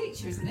economics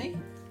teacher, isn't he?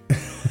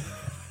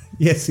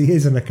 Yes, he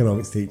is an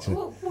economics teacher.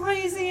 Well, why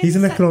is he? He's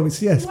an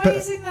economics, yes. Why but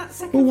is he in that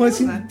second well, why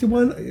film, is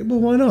he?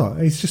 Why not?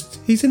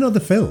 He's in other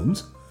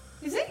films.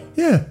 Is he?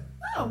 Yeah.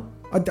 Oh.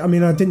 I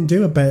mean, I didn't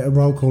do a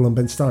roll call on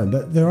Ben Stein,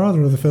 but there are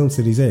other films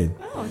that he's in.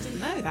 Oh, I didn't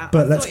know that.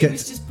 But I let's thought get. He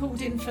was just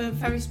pulled in for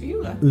Ferris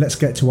Bueller. Let's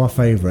get to our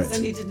favourite.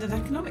 He needed an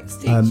economics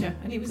teacher,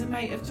 and he was a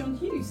mate of John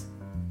Hughes.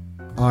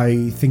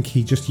 I think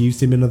he just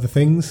used him in other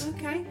things.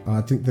 Okay. I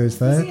think there's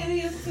there. Was he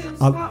any other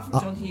films apart from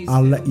John Hughes?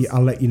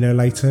 I'll let you know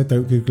later.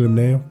 Don't Google him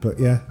now, but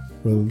yeah,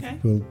 we'll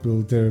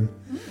do him.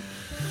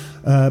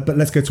 But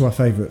let's go to our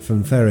favourite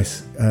from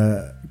Ferris,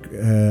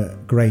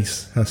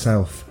 Grace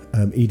herself,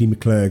 Edie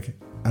McClurg,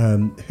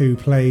 who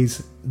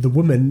plays the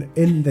woman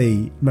in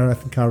the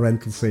marathon car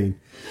rental scene.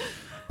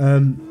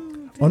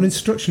 On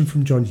instruction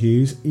from John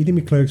Hughes, Edie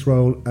McClurg's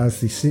role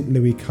as the St.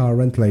 Louis car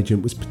rental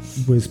agent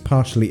was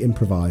partially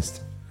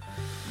improvised.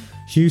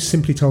 Hughes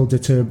simply told her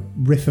to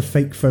riff a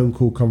fake phone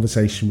call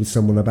conversation with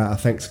someone about her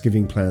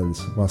Thanksgiving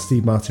plans, while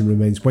Steve Martin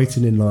remains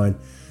waiting in line,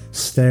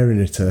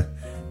 staring at her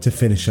to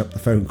finish up the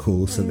phone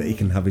call so that he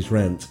can have his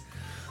rent.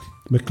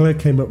 McClurg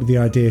came up with the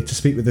idea to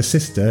speak with her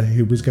sister,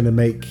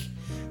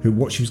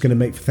 what she was going to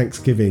make for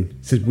Thanksgiving.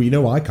 He says,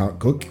 "Well, I can't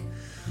cook."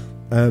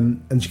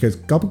 And she goes,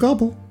 "Gobble,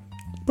 gobble.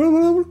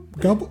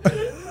 Gobble."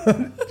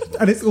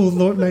 And it's all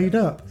made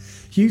up.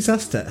 Hughes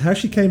asked her how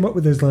she came up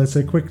with those lines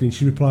so quickly, and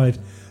she replied,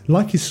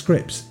 like his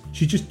scripts,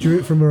 she just drew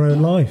it from her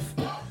own life.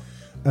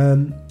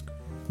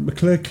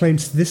 McClurg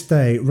claims to this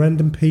day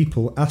random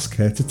people ask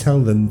her to tell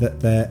them that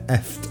they're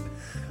effed.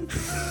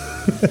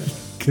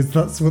 Because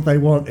that's what they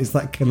want, is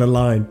that killer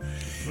line.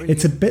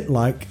 It's a bit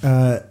like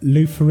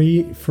Lou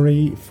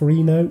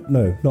Ferrigno.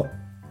 No, not.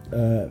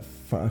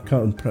 I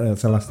can't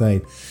pronounce her last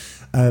name.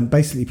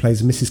 Basically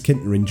plays Mrs.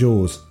 Kintner in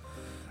Jaws.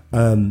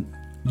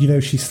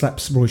 She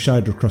slaps Roy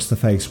Scheider across the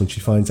face when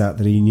she finds out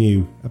that he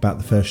knew about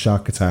the first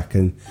shark attack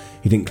and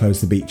he didn't close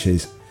the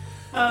beaches.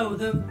 Oh,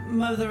 the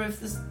mother of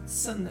the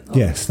son that got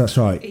Yes, that's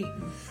right.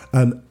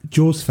 eaten.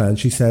 Jaws fan,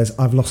 she says,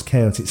 "I've lost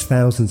count. It's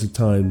thousands of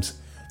times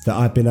that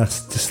I've been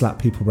asked to slap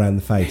people around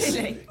the face."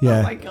 Really? Yeah.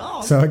 Oh my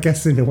God. So I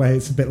guess in a way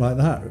it's a bit like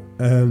that.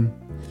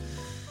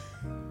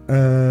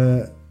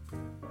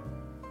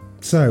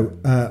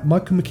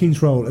 Michael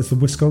McKean's role as the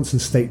Wisconsin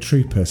State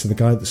Trooper, so the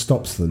guy that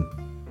stops them,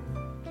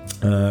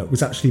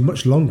 was actually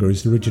much longer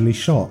as originally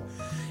shot.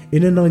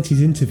 In a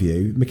 90s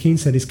interview, McKean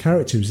said his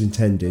character was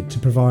intended to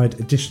provide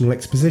additional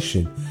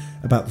exposition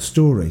about the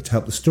story, to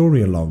help the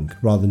story along,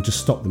 rather than just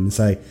stop them and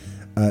say,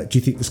 "Do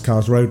you think this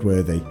car's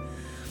roadworthy?"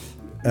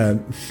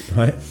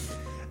 Right?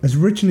 As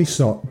originally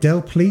shot,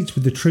 Dell pleads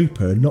with the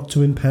trooper not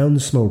to impound the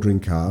smouldering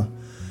car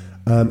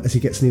as he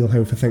gets Neil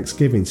home for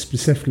Thanksgiving,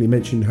 specifically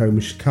mentioning home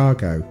in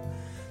Chicago.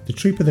 The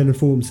trooper then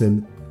informs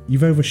him,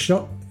 "You've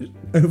overshot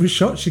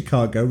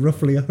Chicago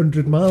roughly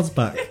 100 miles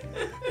back,"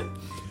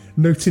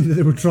 noting that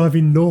they were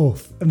driving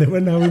north and they were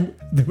now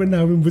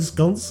in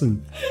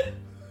Wisconsin.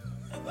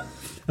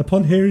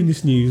 Upon hearing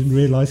this news and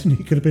realising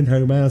he could have been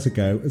home hours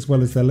ago, as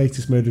well as their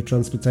latest mode of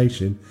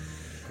transportation,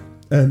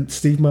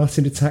 Steve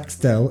Martin attacks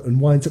Dell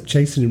and winds up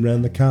chasing him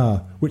around the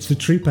car, which the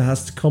trooper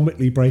has to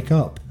comically break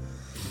up.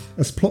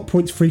 As plot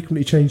points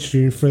frequently changed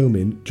during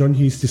filming, John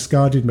Hughes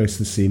discarded most of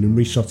the scene and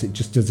reshot it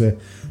just as a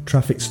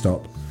traffic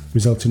stop,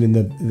 resulting in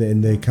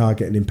the car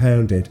getting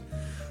impounded,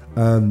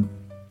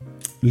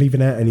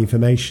 leaving out any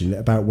information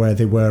about where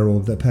they were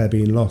or the pair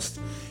being lost.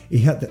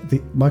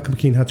 Michael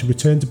McKean had to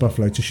return to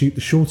Buffalo to shoot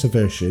the shorter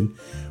version,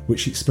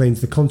 which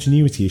explains the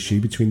continuity issue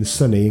between the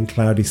sunny and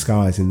cloudy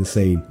skies in the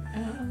scene,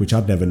 which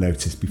I'd never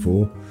noticed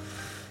before.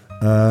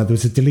 There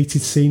was a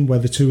deleted scene where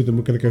the two of them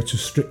were going to go to a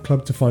strip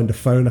club to find a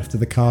phone after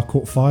the car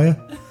caught fire.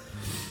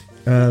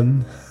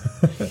 The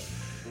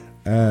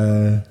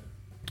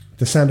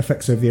sound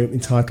effects of the opening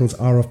titles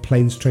are of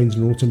planes, trains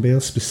and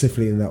automobiles,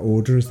 specifically in that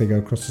order as they go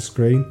across the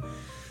screen.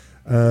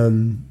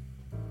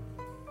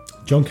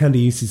 John Candy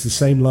uses the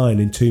same line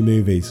in 2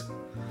 movies.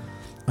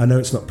 I know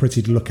it's not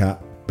pretty to look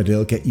at, but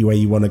it'll get you where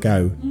you want to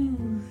go.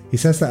 He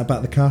says that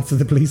about the car to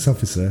the police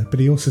officer, but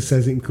he also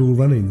says it in Cool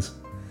Runnings.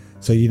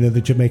 So, you know,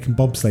 the Jamaican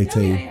bobsleigh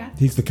team. Yeah.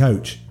 He's the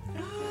coach.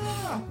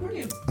 Oh,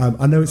 brilliant.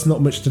 I know it's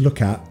not much to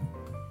look at,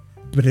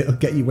 but it'll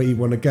get you where you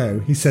want to go,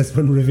 he says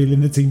when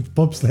revealing the team's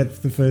bobsled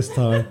for the first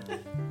time,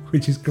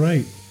 which is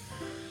great.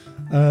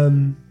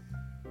 When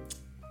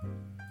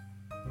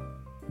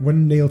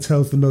Neil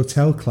tells the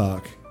motel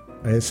clerk,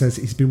 it says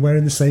he's been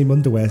wearing the same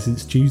underwear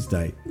since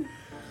Tuesday.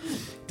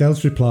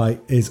 Dell's reply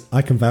is,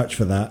 I can vouch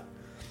for that,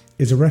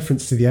 is a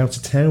reference to The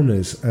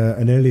Out-of-Towners,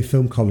 an earlier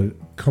film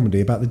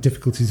comedy about the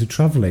difficulties of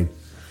travelling.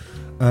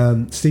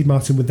 Steve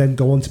Martin would then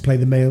go on to play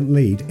the male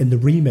lead in the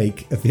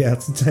remake of The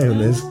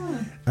Out-of-Towners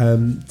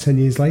 10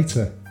 years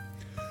later.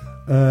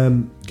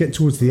 Getting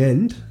towards the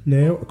end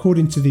now,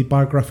 according to the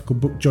biographical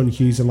book John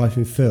Hughes, A Life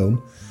in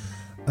Film,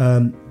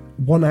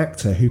 one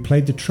actor who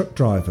played the truck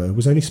driver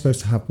was only supposed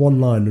to have one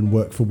line and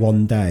work for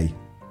 1 day.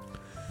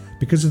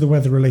 Because of the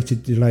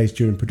weather-related delays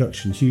during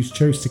production, Hughes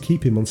chose to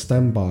keep him on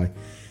standby.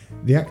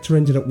 The actor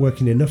ended up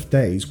working enough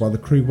days while the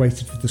crew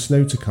waited for the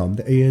snow to come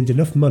that he earned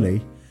enough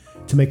money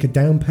to make a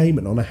down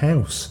payment on a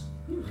house.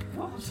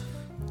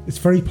 It's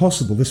very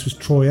possible this was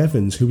Troy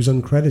Evans, who was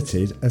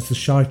uncredited as the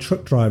shy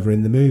truck driver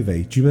in the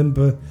movie. Do you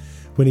remember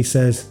when he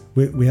says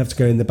we have to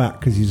go in the back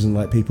because he doesn't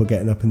like people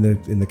getting up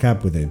in the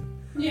cab with him?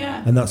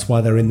 Yeah. And that's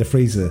why they're in the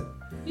freezer.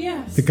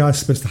 Yes. The guy's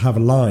supposed to have a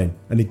line,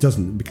 and he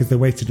doesn't because they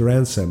waited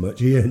around so much.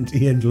 He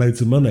earned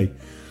loads of money.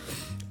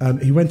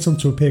 He went on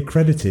to appear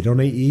credited on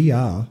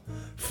AER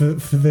for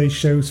the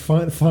show's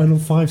final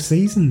 5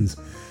 seasons.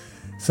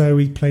 So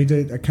he played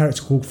a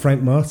character called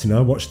Frank Martin.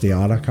 I watched the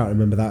art. I can't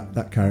remember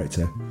that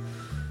character.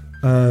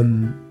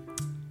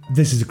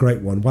 This is a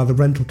great one. While the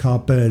rental car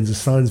burns, a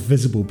sign's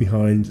visible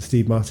behind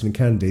Steve Martin and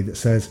Candy that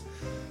says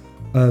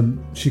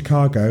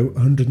Chicago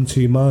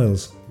 102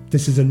 miles.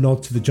 This is a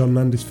nod to the John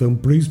Landis film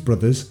Blues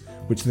Brothers,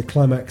 which the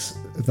climax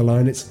of the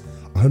line, it's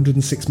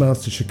 106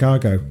 miles to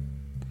Chicago.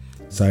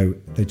 So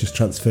they just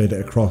transferred it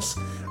across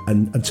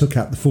and took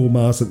out the 4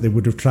 miles that they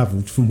would have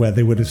travelled from where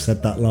they would have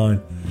said that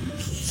line.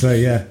 So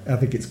yeah, I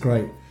think it's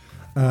great.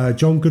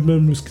 John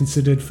Goodman was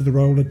considered for the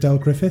role of Del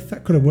Griffith.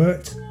 That could have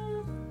worked.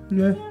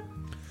 Yeah.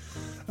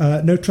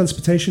 No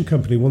transportation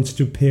company wanted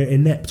to appear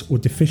inept or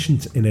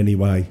deficient in any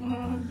way.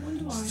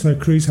 So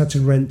crews had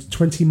to rent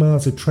 20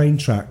 miles of train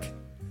track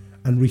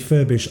and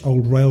refurbish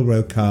old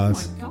railroad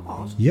cars. Oh my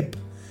God. Yep.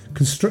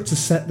 Construct a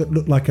set that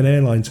looked like an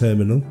airline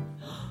terminal.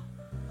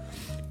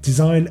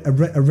 Design a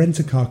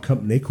rent-a-car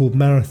company called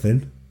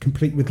Marathon,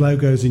 complete with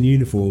logos and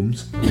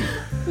uniforms. Well,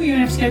 you're going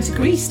to have to go to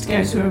Greece to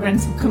go to a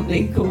rental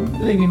company called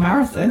Lumi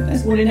Marathon.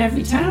 There's one in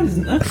every town,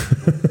 isn't there?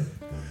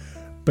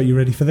 But you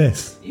ready for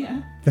this?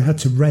 Yeah. They had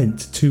to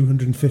rent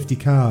 250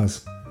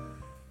 cars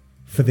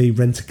for the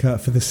rent-a-car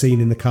for the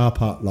scene in the car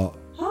park lot.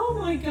 Oh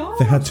my God.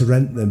 They had to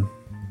rent them.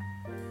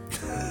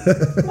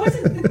 Why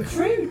didn't the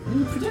crew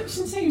and the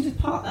production team just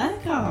park their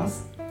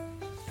cars?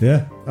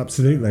 Yeah,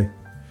 absolutely.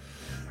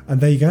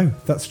 And there you go.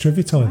 That's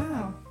trivia time.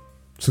 Wow.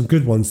 Some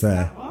good ones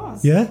there. That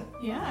was. Yeah?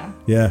 Yeah.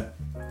 Yeah.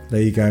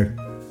 There you go.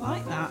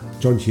 Like that.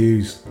 John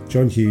Hughes,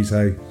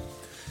 hey.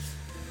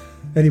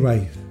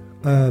 Anyway,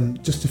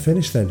 just to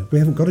finish then, we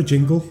haven't got a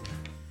jingle.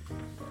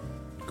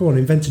 Go on,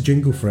 invent a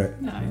jingle for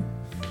it. No.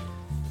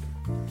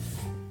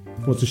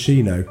 What does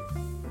she know?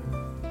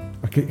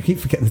 I keep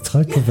forgetting the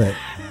title of it.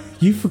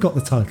 You forgot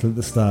the title at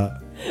the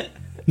start.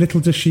 Little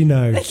does she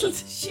know. Little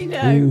does she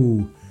know.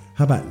 Ooh,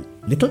 how about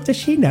Little does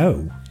she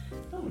know?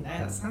 Oh no,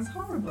 that sounds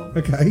horrible.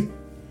 Okay.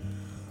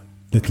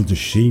 Little does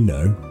she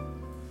know.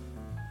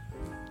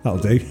 That'll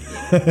do.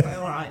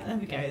 All right, there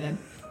we go then.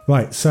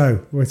 Right,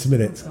 so, wait a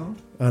minute. Oh,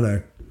 I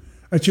know.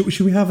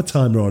 Should we have a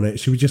timer on it?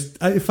 Should we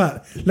just... in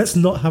fact, let's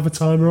not have a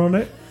timer on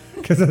it.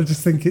 Because I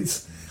just think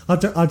it's...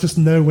 I just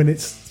know when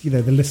it's...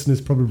 the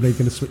listener's probably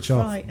going to switch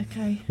off. Right,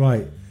 okay.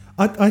 Right.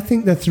 I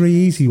think they're 3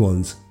 easy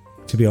ones,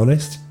 to be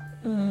honest.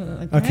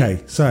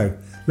 Okay, so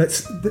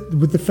let's...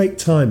 with the fake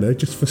timer,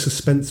 just for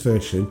suspense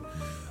version,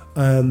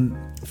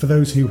 for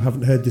those who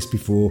haven't heard this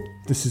before,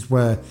 this is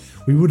where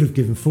we would have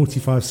given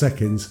 45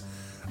 seconds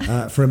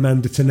for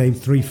Amanda to name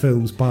 3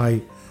 films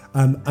by...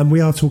 and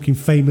we are talking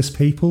famous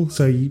people,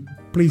 so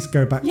please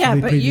go back to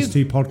the previous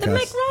 2 podcasts. The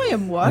Meg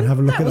Ryan one, and have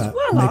a look at that.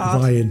 Well Meg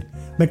hard. Ryan.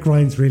 Meg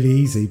Ryan's really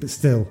easy, but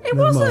still. It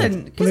never wasn't,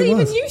 mind. because Well, it even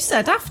was. you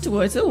said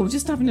afterwards,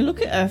 just having a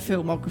look at her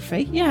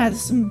filmography. Yeah,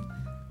 there's some.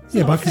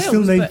 Yeah, but I can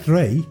still name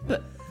 3.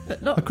 But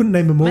not. I couldn't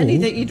name them all. Many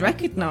that you'd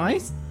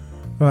recognise.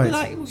 Right. You're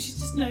like, she's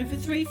just known for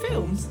 3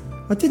 films.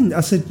 I didn't.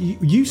 I said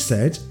you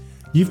said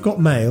you've got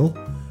mail.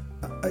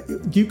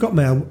 You've got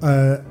mail.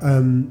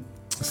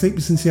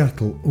 Sleepless in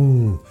Seattle.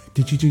 Oh,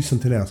 did you do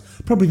something else?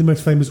 Probably the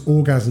most famous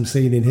orgasm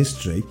scene in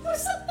history. I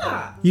said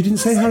that. You didn't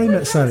say Harry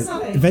Met Sally.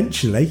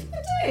 Eventually.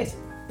 I did.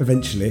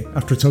 eventually,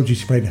 after I told you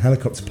she played a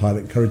helicopter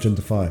pilot in Courage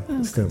Under Fire.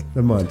 Oh, Still,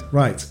 never mind.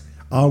 Right,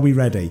 are we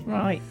ready?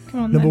 Right,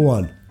 come on Number then.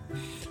 1.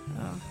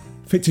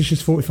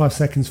 Fictitious 45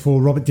 seconds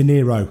for Robert De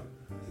Niro.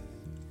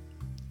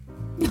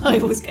 I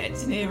always get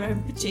De Niro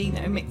and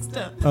Pacino mixed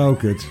up. Oh,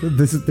 good.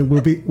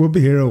 We'll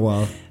be here a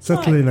while.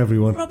 Settle in,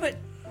 everyone. Robert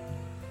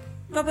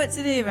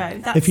De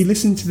Niro. If you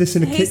listen to this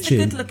in a he's kitchen,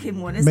 the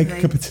good-looking one, isn't make he?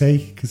 a cup of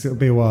tea, because it'll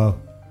be a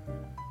while.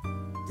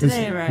 De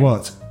Niro.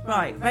 What?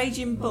 Right,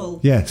 Raging Bull.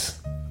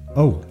 Yes.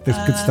 Oh, this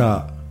is a good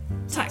start.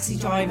 Taxi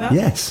Driver.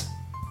 Yes.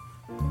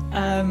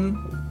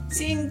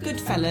 Seeing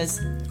Goodfellas.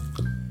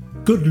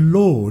 Good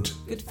Lord.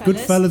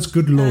 Goodfellas.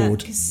 Good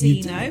Lord.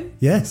 Casino.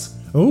 Yes.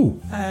 Oh.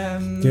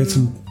 You had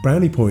some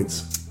brownie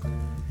points.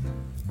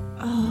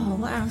 Oh,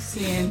 what else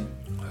seeing?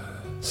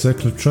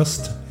 Circle of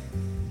Trust.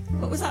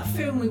 What was that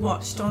film we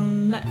watched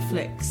on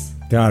Netflix?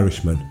 The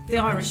Irishman. The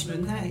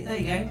Irishman. There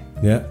you go.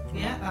 Yeah.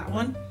 Yeah, that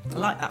one. I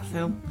like that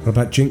film. What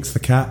about Jinx the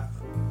Cat?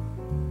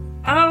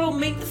 Oh,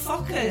 Meet the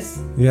Fockers.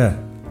 Yeah.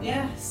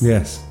 Yes.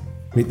 Yes.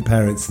 Meet the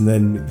Parents and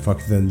then Meet the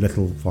Fockers, then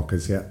Little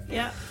Fockers, yeah.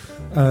 Yeah.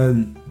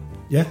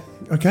 Yeah.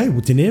 Okay,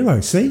 well, De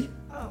Niro, see?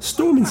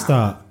 Storming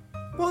start.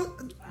 Well,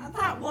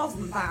 that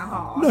wasn't that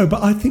hard. No,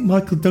 but I think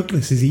Michael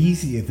Douglas is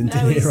easier than De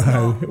Niro. He's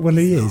not. Well,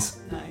 he is.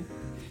 No.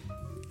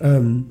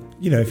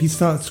 If you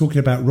start talking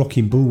about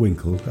Rocking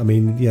Bullwinkle, I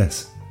mean,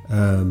 yes,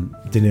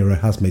 De Niro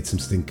has made some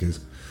stinkers.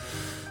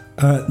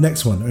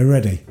 Next one, are you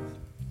ready?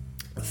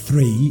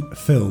 3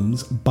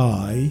 films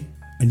by,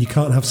 and you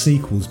can't have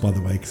sequels, by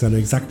the way, because I know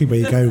exactly where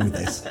you're going with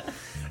this.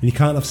 And you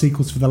can't have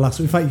sequels for the last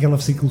one. In fact, you can't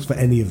have sequels for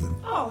any of them.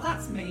 Oh,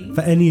 that's mean.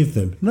 For any of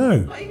them. No.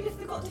 Not even if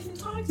they've got different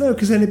titles. No,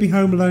 because then it'd be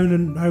Home Alone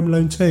and Home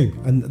Alone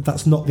 2. And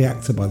that's not the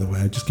actor, by the way.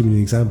 I'm just giving you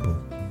an example.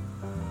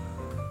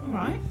 All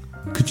right.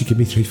 Could you give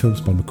me 3 films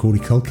by Macaulay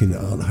Culkin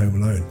that aren't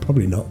Home Alone?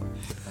 Probably not.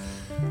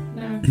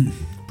 No.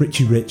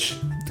 Richie Rich,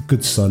 The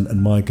Good Son,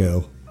 and My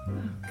Girl.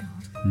 Oh,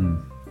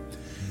 God.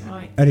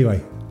 Right.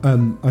 Anyway,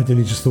 I'd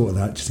only just thought of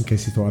that, just in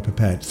case you thought I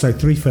prepared. So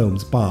 3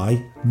 films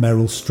by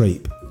Meryl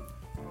Streep.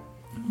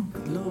 Oh,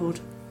 good Lord.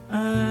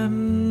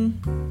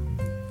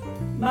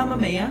 Mamma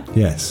Mia.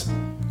 Yes.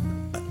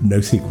 No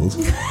sequels.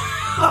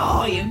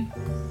 Oh, you.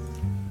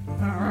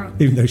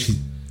 Even though she's,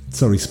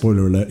 sorry,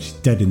 spoiler alert, she's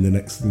dead in the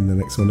next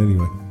one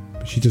anyway.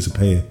 But she does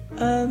appear.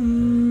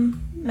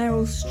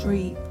 Meryl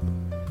Streep.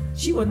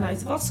 She won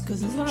loads of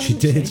Oscars as well. She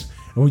didn't did. She?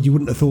 Well, you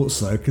wouldn't have thought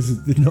so,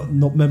 because they're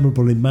not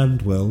memorable in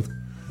Manned World.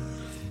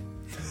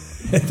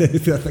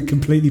 That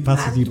completely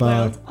passes you by.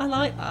 Well, I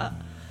like that.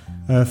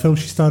 Film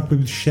she starred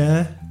with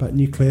Cher about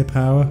nuclear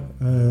power,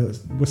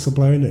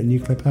 whistleblowing at a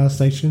nuclear power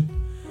station.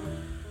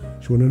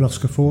 She won an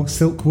Oscar for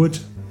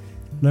Silkwood.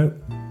 No.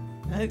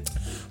 No.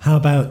 How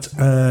about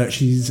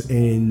she's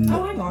in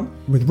Oh, hang on.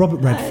 with Robert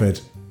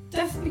Redford?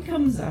 Death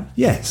Becomes Her.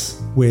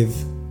 Yes,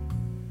 with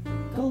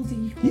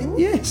Goldie.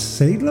 yes.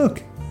 See,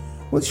 look,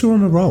 once you're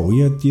on a roll,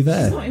 you're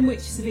there. She's not in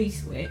Witches of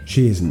Eastwick.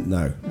 She isn't.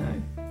 No.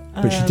 No.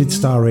 But she did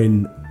star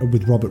in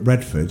with Robert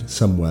Redford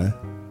somewhere.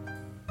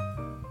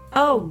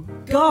 Oh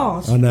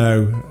God! I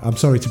know. I'm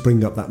sorry to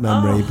bring up that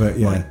memory, but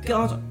yeah. My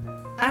God!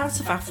 Out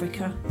of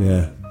Africa.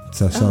 Yeah.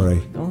 So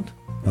sorry. Oh, God.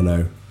 I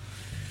know.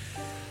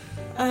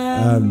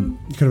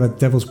 You could have had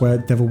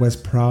Devil Wears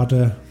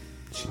Prada.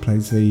 She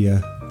plays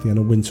the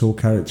Anna Wintour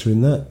character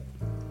in that.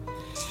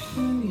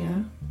 Oh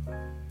yeah.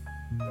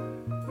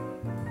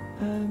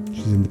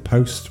 She's in The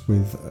Post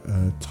with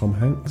Tom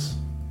Hanks.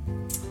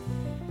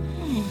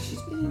 Oh,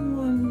 she's been in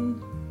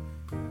one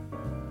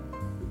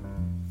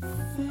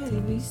fairly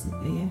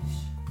recently-ish.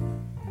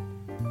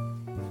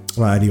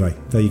 Well, anyway,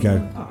 there you go. I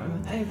can't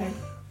remember. Anyway.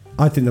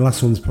 I think the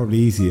last one's probably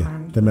easier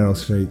than Meryl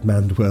Streep.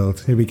 Manned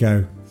World. Here we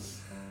go.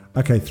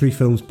 Okay, 3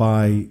 films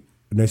by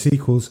no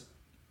sequels.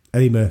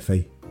 Eddie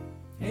Murphy.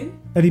 Who?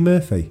 Eddie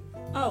Murphy.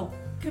 Oh,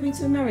 Coming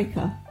to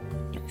America.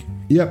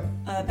 Yep.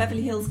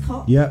 Beverly Hills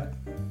Cop. Yep.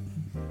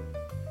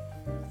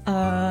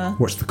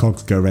 Watch the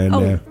cogs go round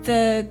now.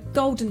 The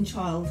Golden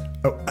Child.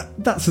 Oh,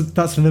 that's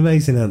an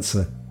amazing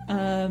answer.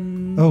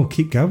 Oh,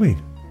 keep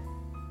going.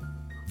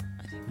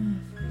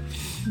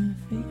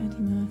 Eddie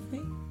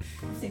Murphy.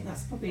 I think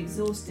that's probably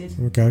exhausted.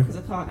 Okay. Because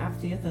I can't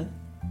have the other.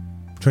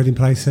 Trading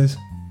Places.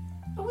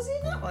 Oh, was he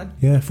in that one?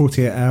 Yeah,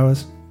 48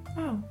 Hours.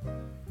 Oh,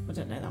 I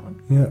don't know that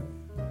one. Yeah.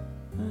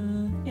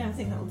 Yeah, I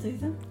think that'll do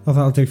then. Oh,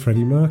 that'll do,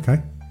 Freddie Moore.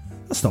 Okay.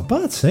 That's not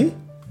bad, see?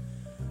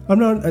 I'm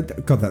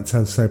not. God, that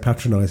sounds so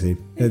patronising.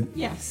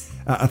 Yes.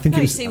 I think now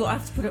it was, you see what I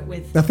have to put up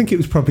with. I think it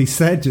was probably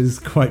said as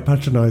quite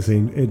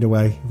patronising in a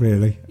way,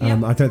 really.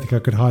 Yeah. I don't think I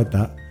could hide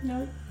that.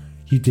 No.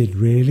 You did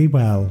really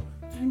well.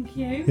 Thank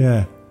you.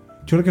 Yeah.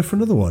 Do you want to go for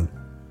another one?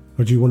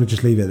 Or do you want to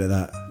just leave it at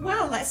that?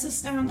 Well, let's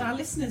astound our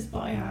listeners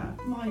by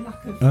my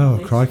lack of Oh,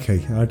 knowledge.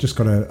 crikey. I've just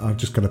got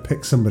to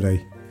pick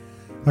somebody.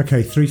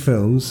 Okay, 3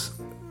 films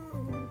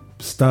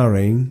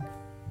starring,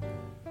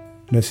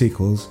 no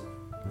sequels,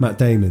 Matt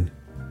Damon.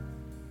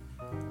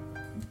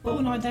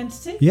 Born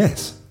Identity?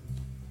 Yes.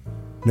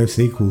 No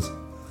sequels.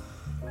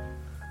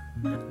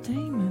 Matt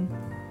Damon.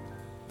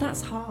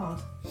 That's hard.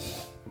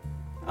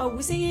 Oh,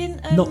 was he in...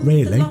 Not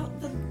really.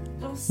 The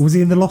Lost Boys. Was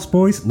he in the Lost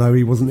Boys? No,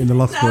 he wasn't in the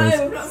Lost Boys.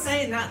 No, I'm not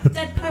saying that. The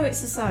Dead Poets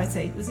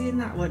Society. Was he in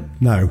that one?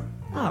 No.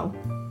 Oh.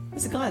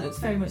 There's a guy that looks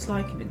very much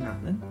like him in that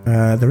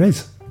then. There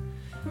is.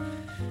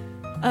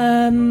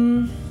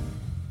 Ben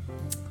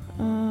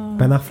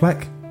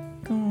Affleck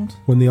God.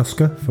 won the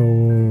Oscar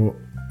for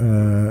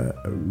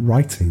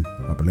writing,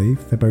 I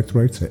believe. They both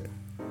wrote it.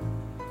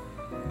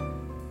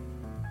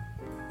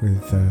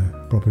 With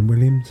Robin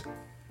Williams.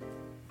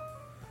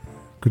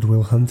 Good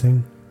Will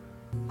Hunting.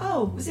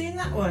 Oh, was he in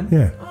that one?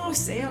 Yeah. Oh,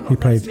 see, I got He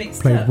those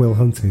mixed played up. Will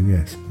Hunting,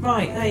 yes.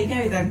 Right, there you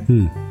go then.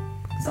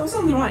 So I was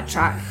on the right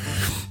track.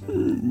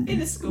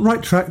 In a school.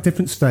 Right track,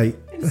 different state.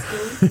 In a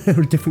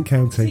school. Different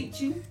county.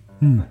 Teaching.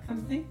 That kind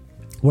of thing.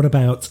 What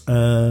about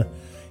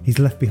he's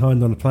left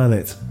behind on a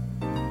planet?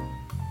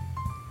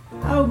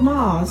 Oh,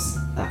 Mars.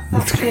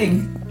 That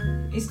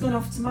thing. He's gone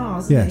off to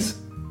Mars, hasn't Yes.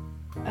 he?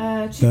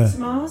 Trip to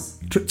Mars?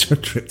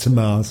 Trip to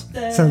Mars.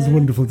 Sounds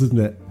wonderful, doesn't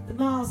it? The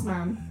Mars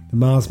Man. The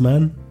Mars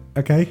Man.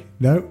 Okay,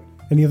 no.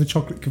 Any other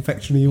chocolate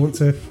confectionery you want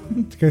to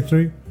go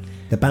through?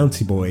 The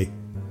Bounty Boy.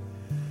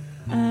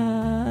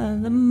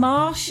 The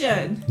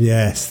Martian.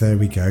 Yes, there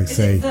we go. Is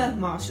it the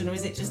Martian or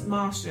is it just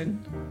Martian?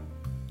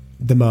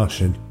 The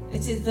Martian.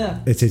 It is the.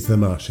 It is The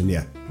Martian,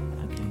 yeah.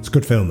 Okay. It's a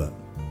good film, that.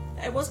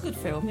 It was a good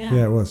film, yeah.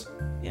 Yeah, it was.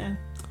 Yeah.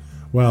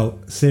 Well,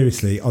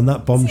 seriously, on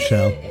that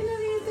bombshell. In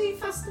any of the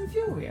Fast and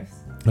Furious?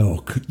 Oh,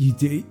 could you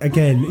do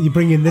again? You're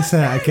bringing this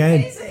out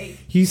again. Crazy.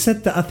 You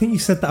said that. I think you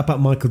said that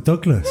about Michael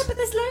Douglas. Yeah, but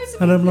there's loads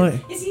of. And I'm people.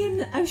 like, Is he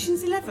in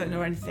Ocean's 11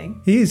 or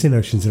anything? he is in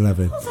Ocean's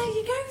 11. Oh, there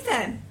you go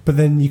then. But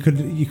then you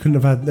couldn't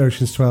have had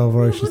Ocean's 12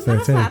 or Ocean's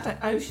 13. I've had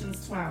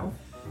Ocean's 12.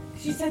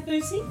 Because you said no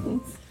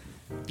sequels.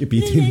 Yeah, but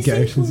you didn't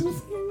get Ocean's.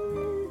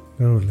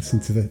 Oh, listen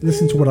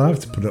to what I have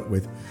to put up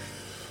with.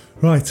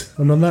 Right,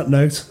 and on that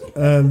note,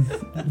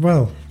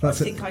 well,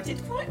 that's I it. think I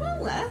did quite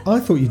well there. I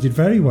thought you did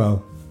very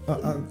well.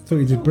 I thought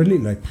you did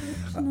brilliantly.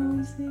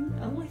 Patronising.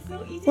 Oh, I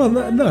thought you did. Well,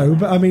 very no, well.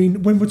 but I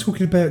mean, when we're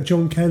talking about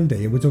John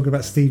Candy and we're talking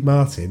about Steve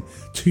Martin,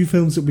 two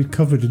films that we've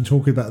covered and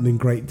talking about them in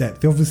great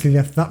depth, they obviously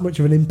left that much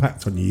of an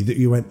impact on you that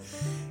you went,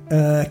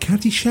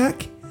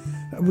 Caddyshack?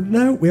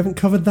 No, we haven't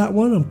covered that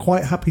one. I'm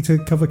quite happy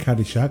to cover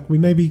Caddyshack. We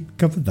maybe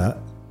covered that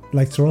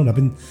later on.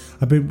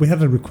 We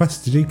had a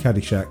request to do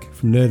Caddyshack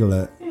from Nerd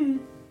Alert.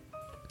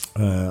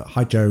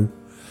 Hi Joe.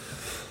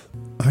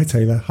 Hi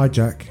Taylor. Hi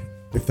Jack,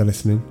 if they're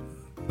listening.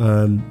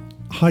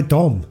 Hi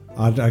Dom,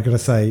 I gotta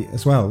say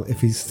as well,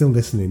 if he's still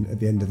listening at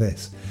the end of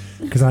this,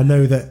 because I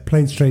know that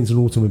Planes, Trains and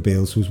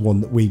Automobiles was one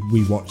that we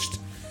watched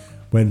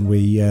when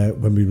we were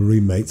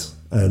roommates,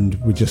 and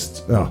we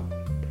just love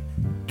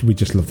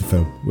the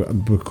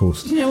film, of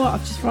course. Do you know what?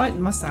 I've just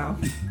frightened myself.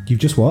 You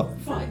just what?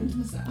 Frightened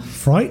myself.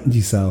 Frightened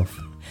yourself?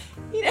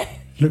 You know,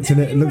 Looked in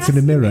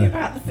the mirror. Me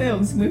about the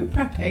films, we were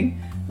prepping,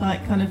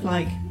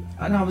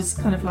 and I was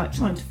kind of like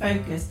trying to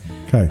focus.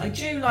 Okay. I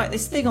drew like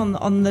this thing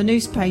on the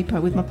newspaper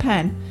with my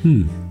pen.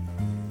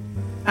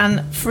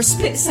 And for a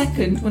split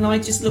second, when I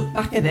just looked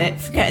back at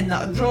it, forgetting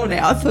that I'd drawn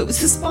it, I thought it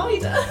was a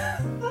spider.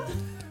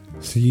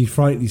 So you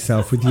frightened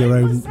yourself with your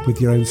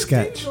own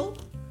sketch.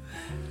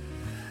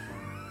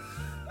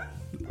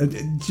 Do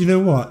you know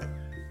what?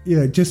 You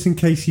know, just in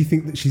case you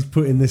think that she's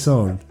putting this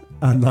on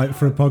at night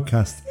for a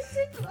podcast,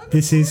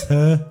 this is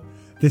her.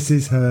 This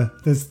is her.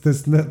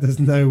 There's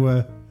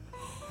no.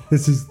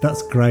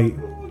 That's great.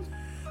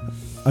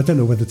 I don't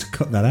know whether to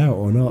cut that out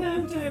or not.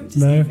 No, don't. Just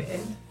leave it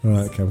in. All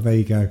right, okay. Well, there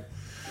you go.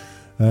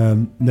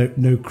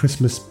 No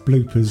Christmas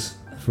bloopers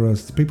for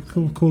us. Do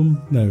people call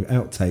them? No,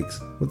 outtakes.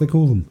 What do they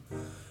call them?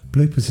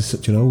 Bloopers is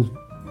such an old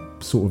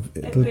sort of.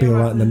 It'll be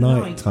alright in the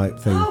night type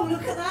thing. Oh,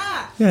 look at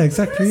that! Yeah,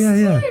 exactly.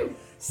 Yeah.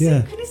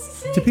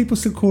 Synchronicity. Do people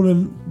still call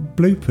them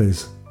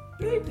bloopers?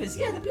 Bloopers,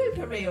 yeah, the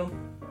blooper reel.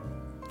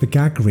 The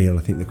gag reel,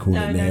 I think they call it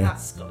now. No,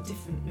 that's got a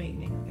different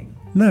meaning. I think.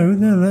 No.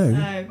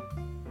 No.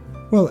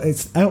 Well,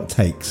 it's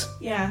outtakes.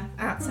 Yeah,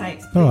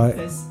 outtakes, All right.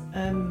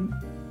 bloopers.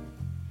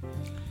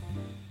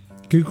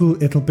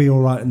 Google "It'll Be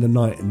Alright in the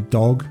Night" and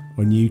 "dog"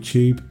 on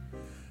YouTube.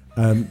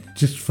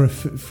 Just for a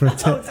 10.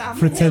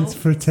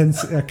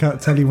 I can't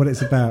tell you what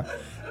it's about,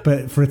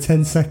 but for a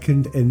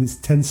 10-second in its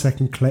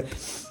 10-second clip,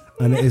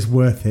 and it is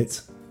worth it.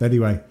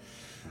 Anyway,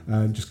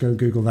 just go and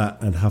Google that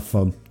and have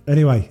fun.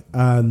 Anyway,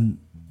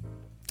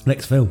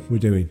 next film we're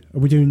doing. Are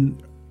we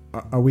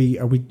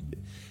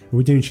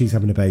doing She's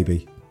Having a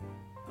Baby?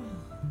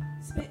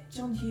 It's a bit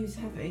John Hughes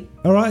heavy.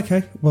 All right,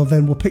 okay. Well,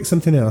 then we'll pick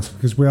something else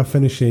because we are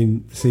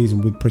finishing the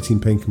season with Pretty in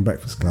Pink and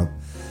Breakfast Club,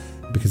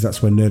 because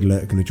that's when Nerd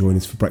Alert are going to join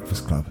us for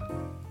Breakfast Club.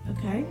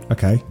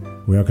 Okay.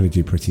 We are going to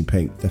do Pretty in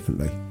Pink,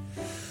 definitely.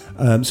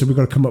 So we've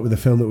got to come up with a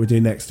film that we're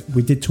doing next.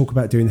 We did talk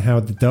about doing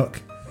Howard the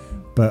Duck,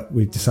 but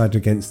we've decided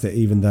against it,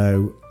 even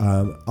though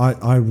I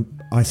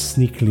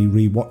sneakily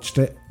rewatched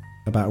it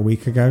about a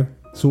week ago,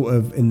 sort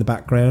of in the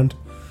background,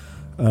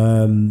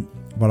 while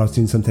I was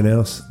doing something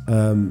else.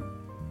 And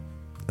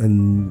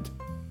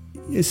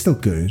it's still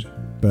good,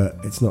 but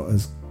it's not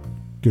as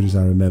good as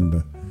I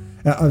remember.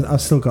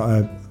 I've still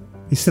got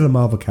he's still a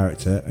Marvel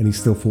character, and he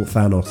still fought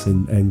Thanos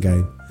in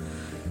Endgame.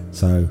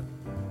 So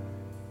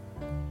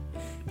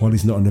while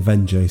he's not an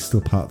Avenger, he's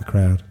still part of the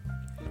crowd.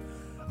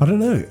 I don't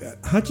know.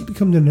 How do you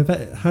become an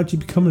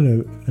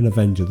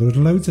Avenger? There were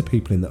loads of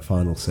people in that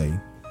final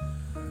scene.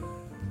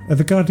 Are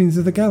the Guardians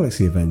of the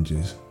Galaxy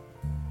Avengers?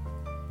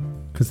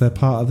 Because they're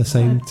part of the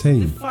same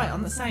team. They fight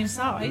on the same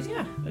side,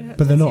 yeah.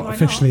 But they're not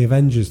officially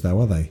Avengers,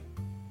 though, are they?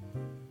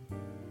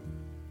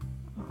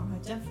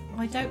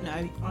 I don't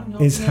know. I'm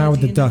not Is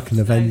Howard the Duck an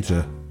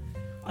Avenger?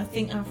 I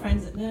think our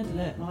friends at Nerd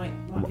Alert might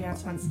be able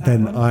to answer that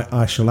Then one.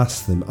 I shall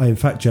ask them. In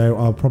fact, Joe,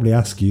 I'll probably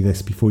ask you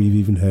this before you've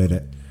even heard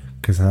it,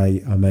 because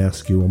I may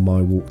ask you on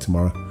my walk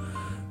tomorrow.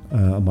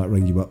 I might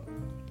ring you up.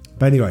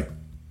 But anyway,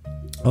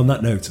 on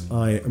that note,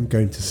 I am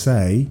going to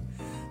say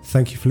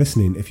thank you for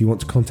listening. If you want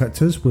to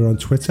contact us, we're on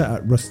Twitter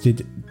at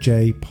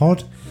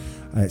RustedJPod.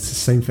 It's the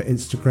same for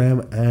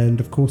Instagram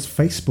and, of course,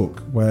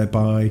 Facebook,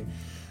 whereby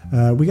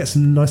we get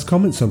some nice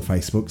comments on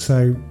Facebook.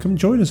 So come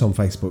join us on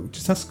Facebook.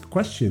 Just ask a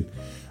question.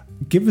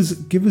 Give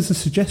us a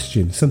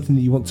suggestion, something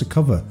that you want to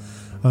cover.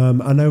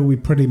 I know we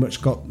pretty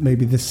much got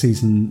maybe this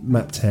season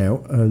mapped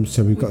out,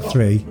 so we've got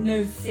 3.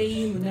 No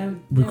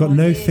theme, We've got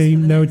no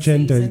theme, no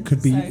agenda. It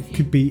could be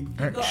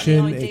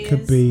action, it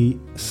could be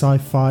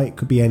sci-fi, it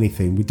could be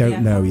anything. We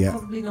don't know yet.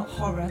 Probably not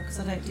horror, because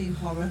I don't do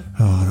horror.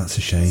 Oh, that's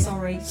a shame.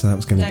 Sorry. So that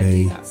was going to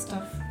be do that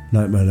stuff.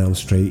 Nightmare on Elm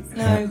Street,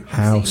 No,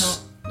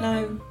 House.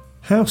 No.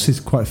 House is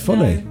quite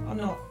funny. No, I'm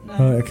not. No.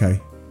 Oh, okay.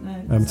 No.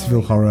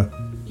 Amityville Horror.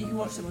 You can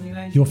watch them on your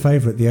own. Your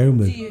favourite, The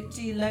Omen.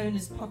 Do you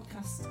Loners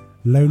podcast?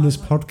 Loners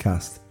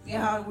podcast.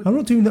 Yeah, I'm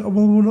not doing that.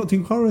 Well, we're not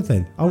doing horror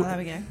then. Oh, there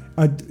we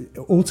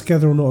go. All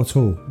together or not at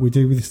all? We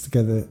do this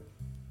together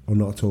or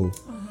not at all?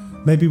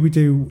 Maybe we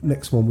do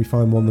next one. We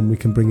find one, then we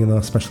can bring in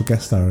our special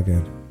guest star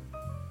again.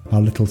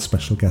 Our little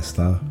special guest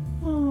star.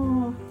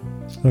 Oh.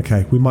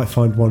 Okay, we might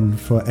find one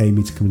for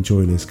Amy to come and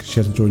join us, because she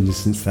hasn't joined us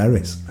since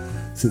Ferris,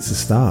 since the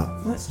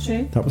start. That's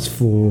true. That was 5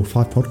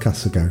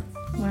 podcasts ago.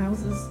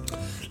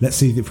 Wowzers. Let's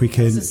see if we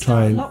can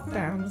try and.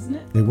 Lockdown, wasn't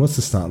it? It was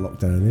the start of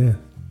lockdown, yeah.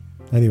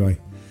 Anyway,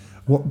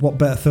 what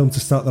better film to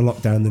start the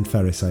lockdown than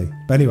Ferris, eh?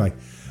 But anyway,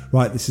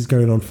 right, this is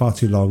going on far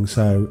too long,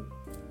 so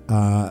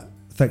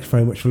thanks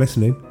very much for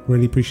listening.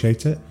 Really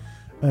appreciate it.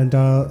 And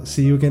I'll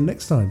see you again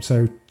next time.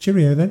 So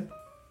cheerio then.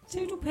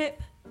 Toodle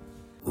pip.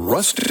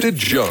 Rusted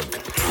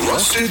Junk.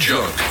 Rusted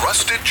Junk.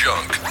 Rusted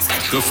Junk.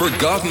 The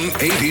Forgotten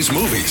 80s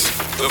Movies.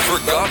 The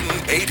Forgotten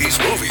 80s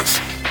Movies.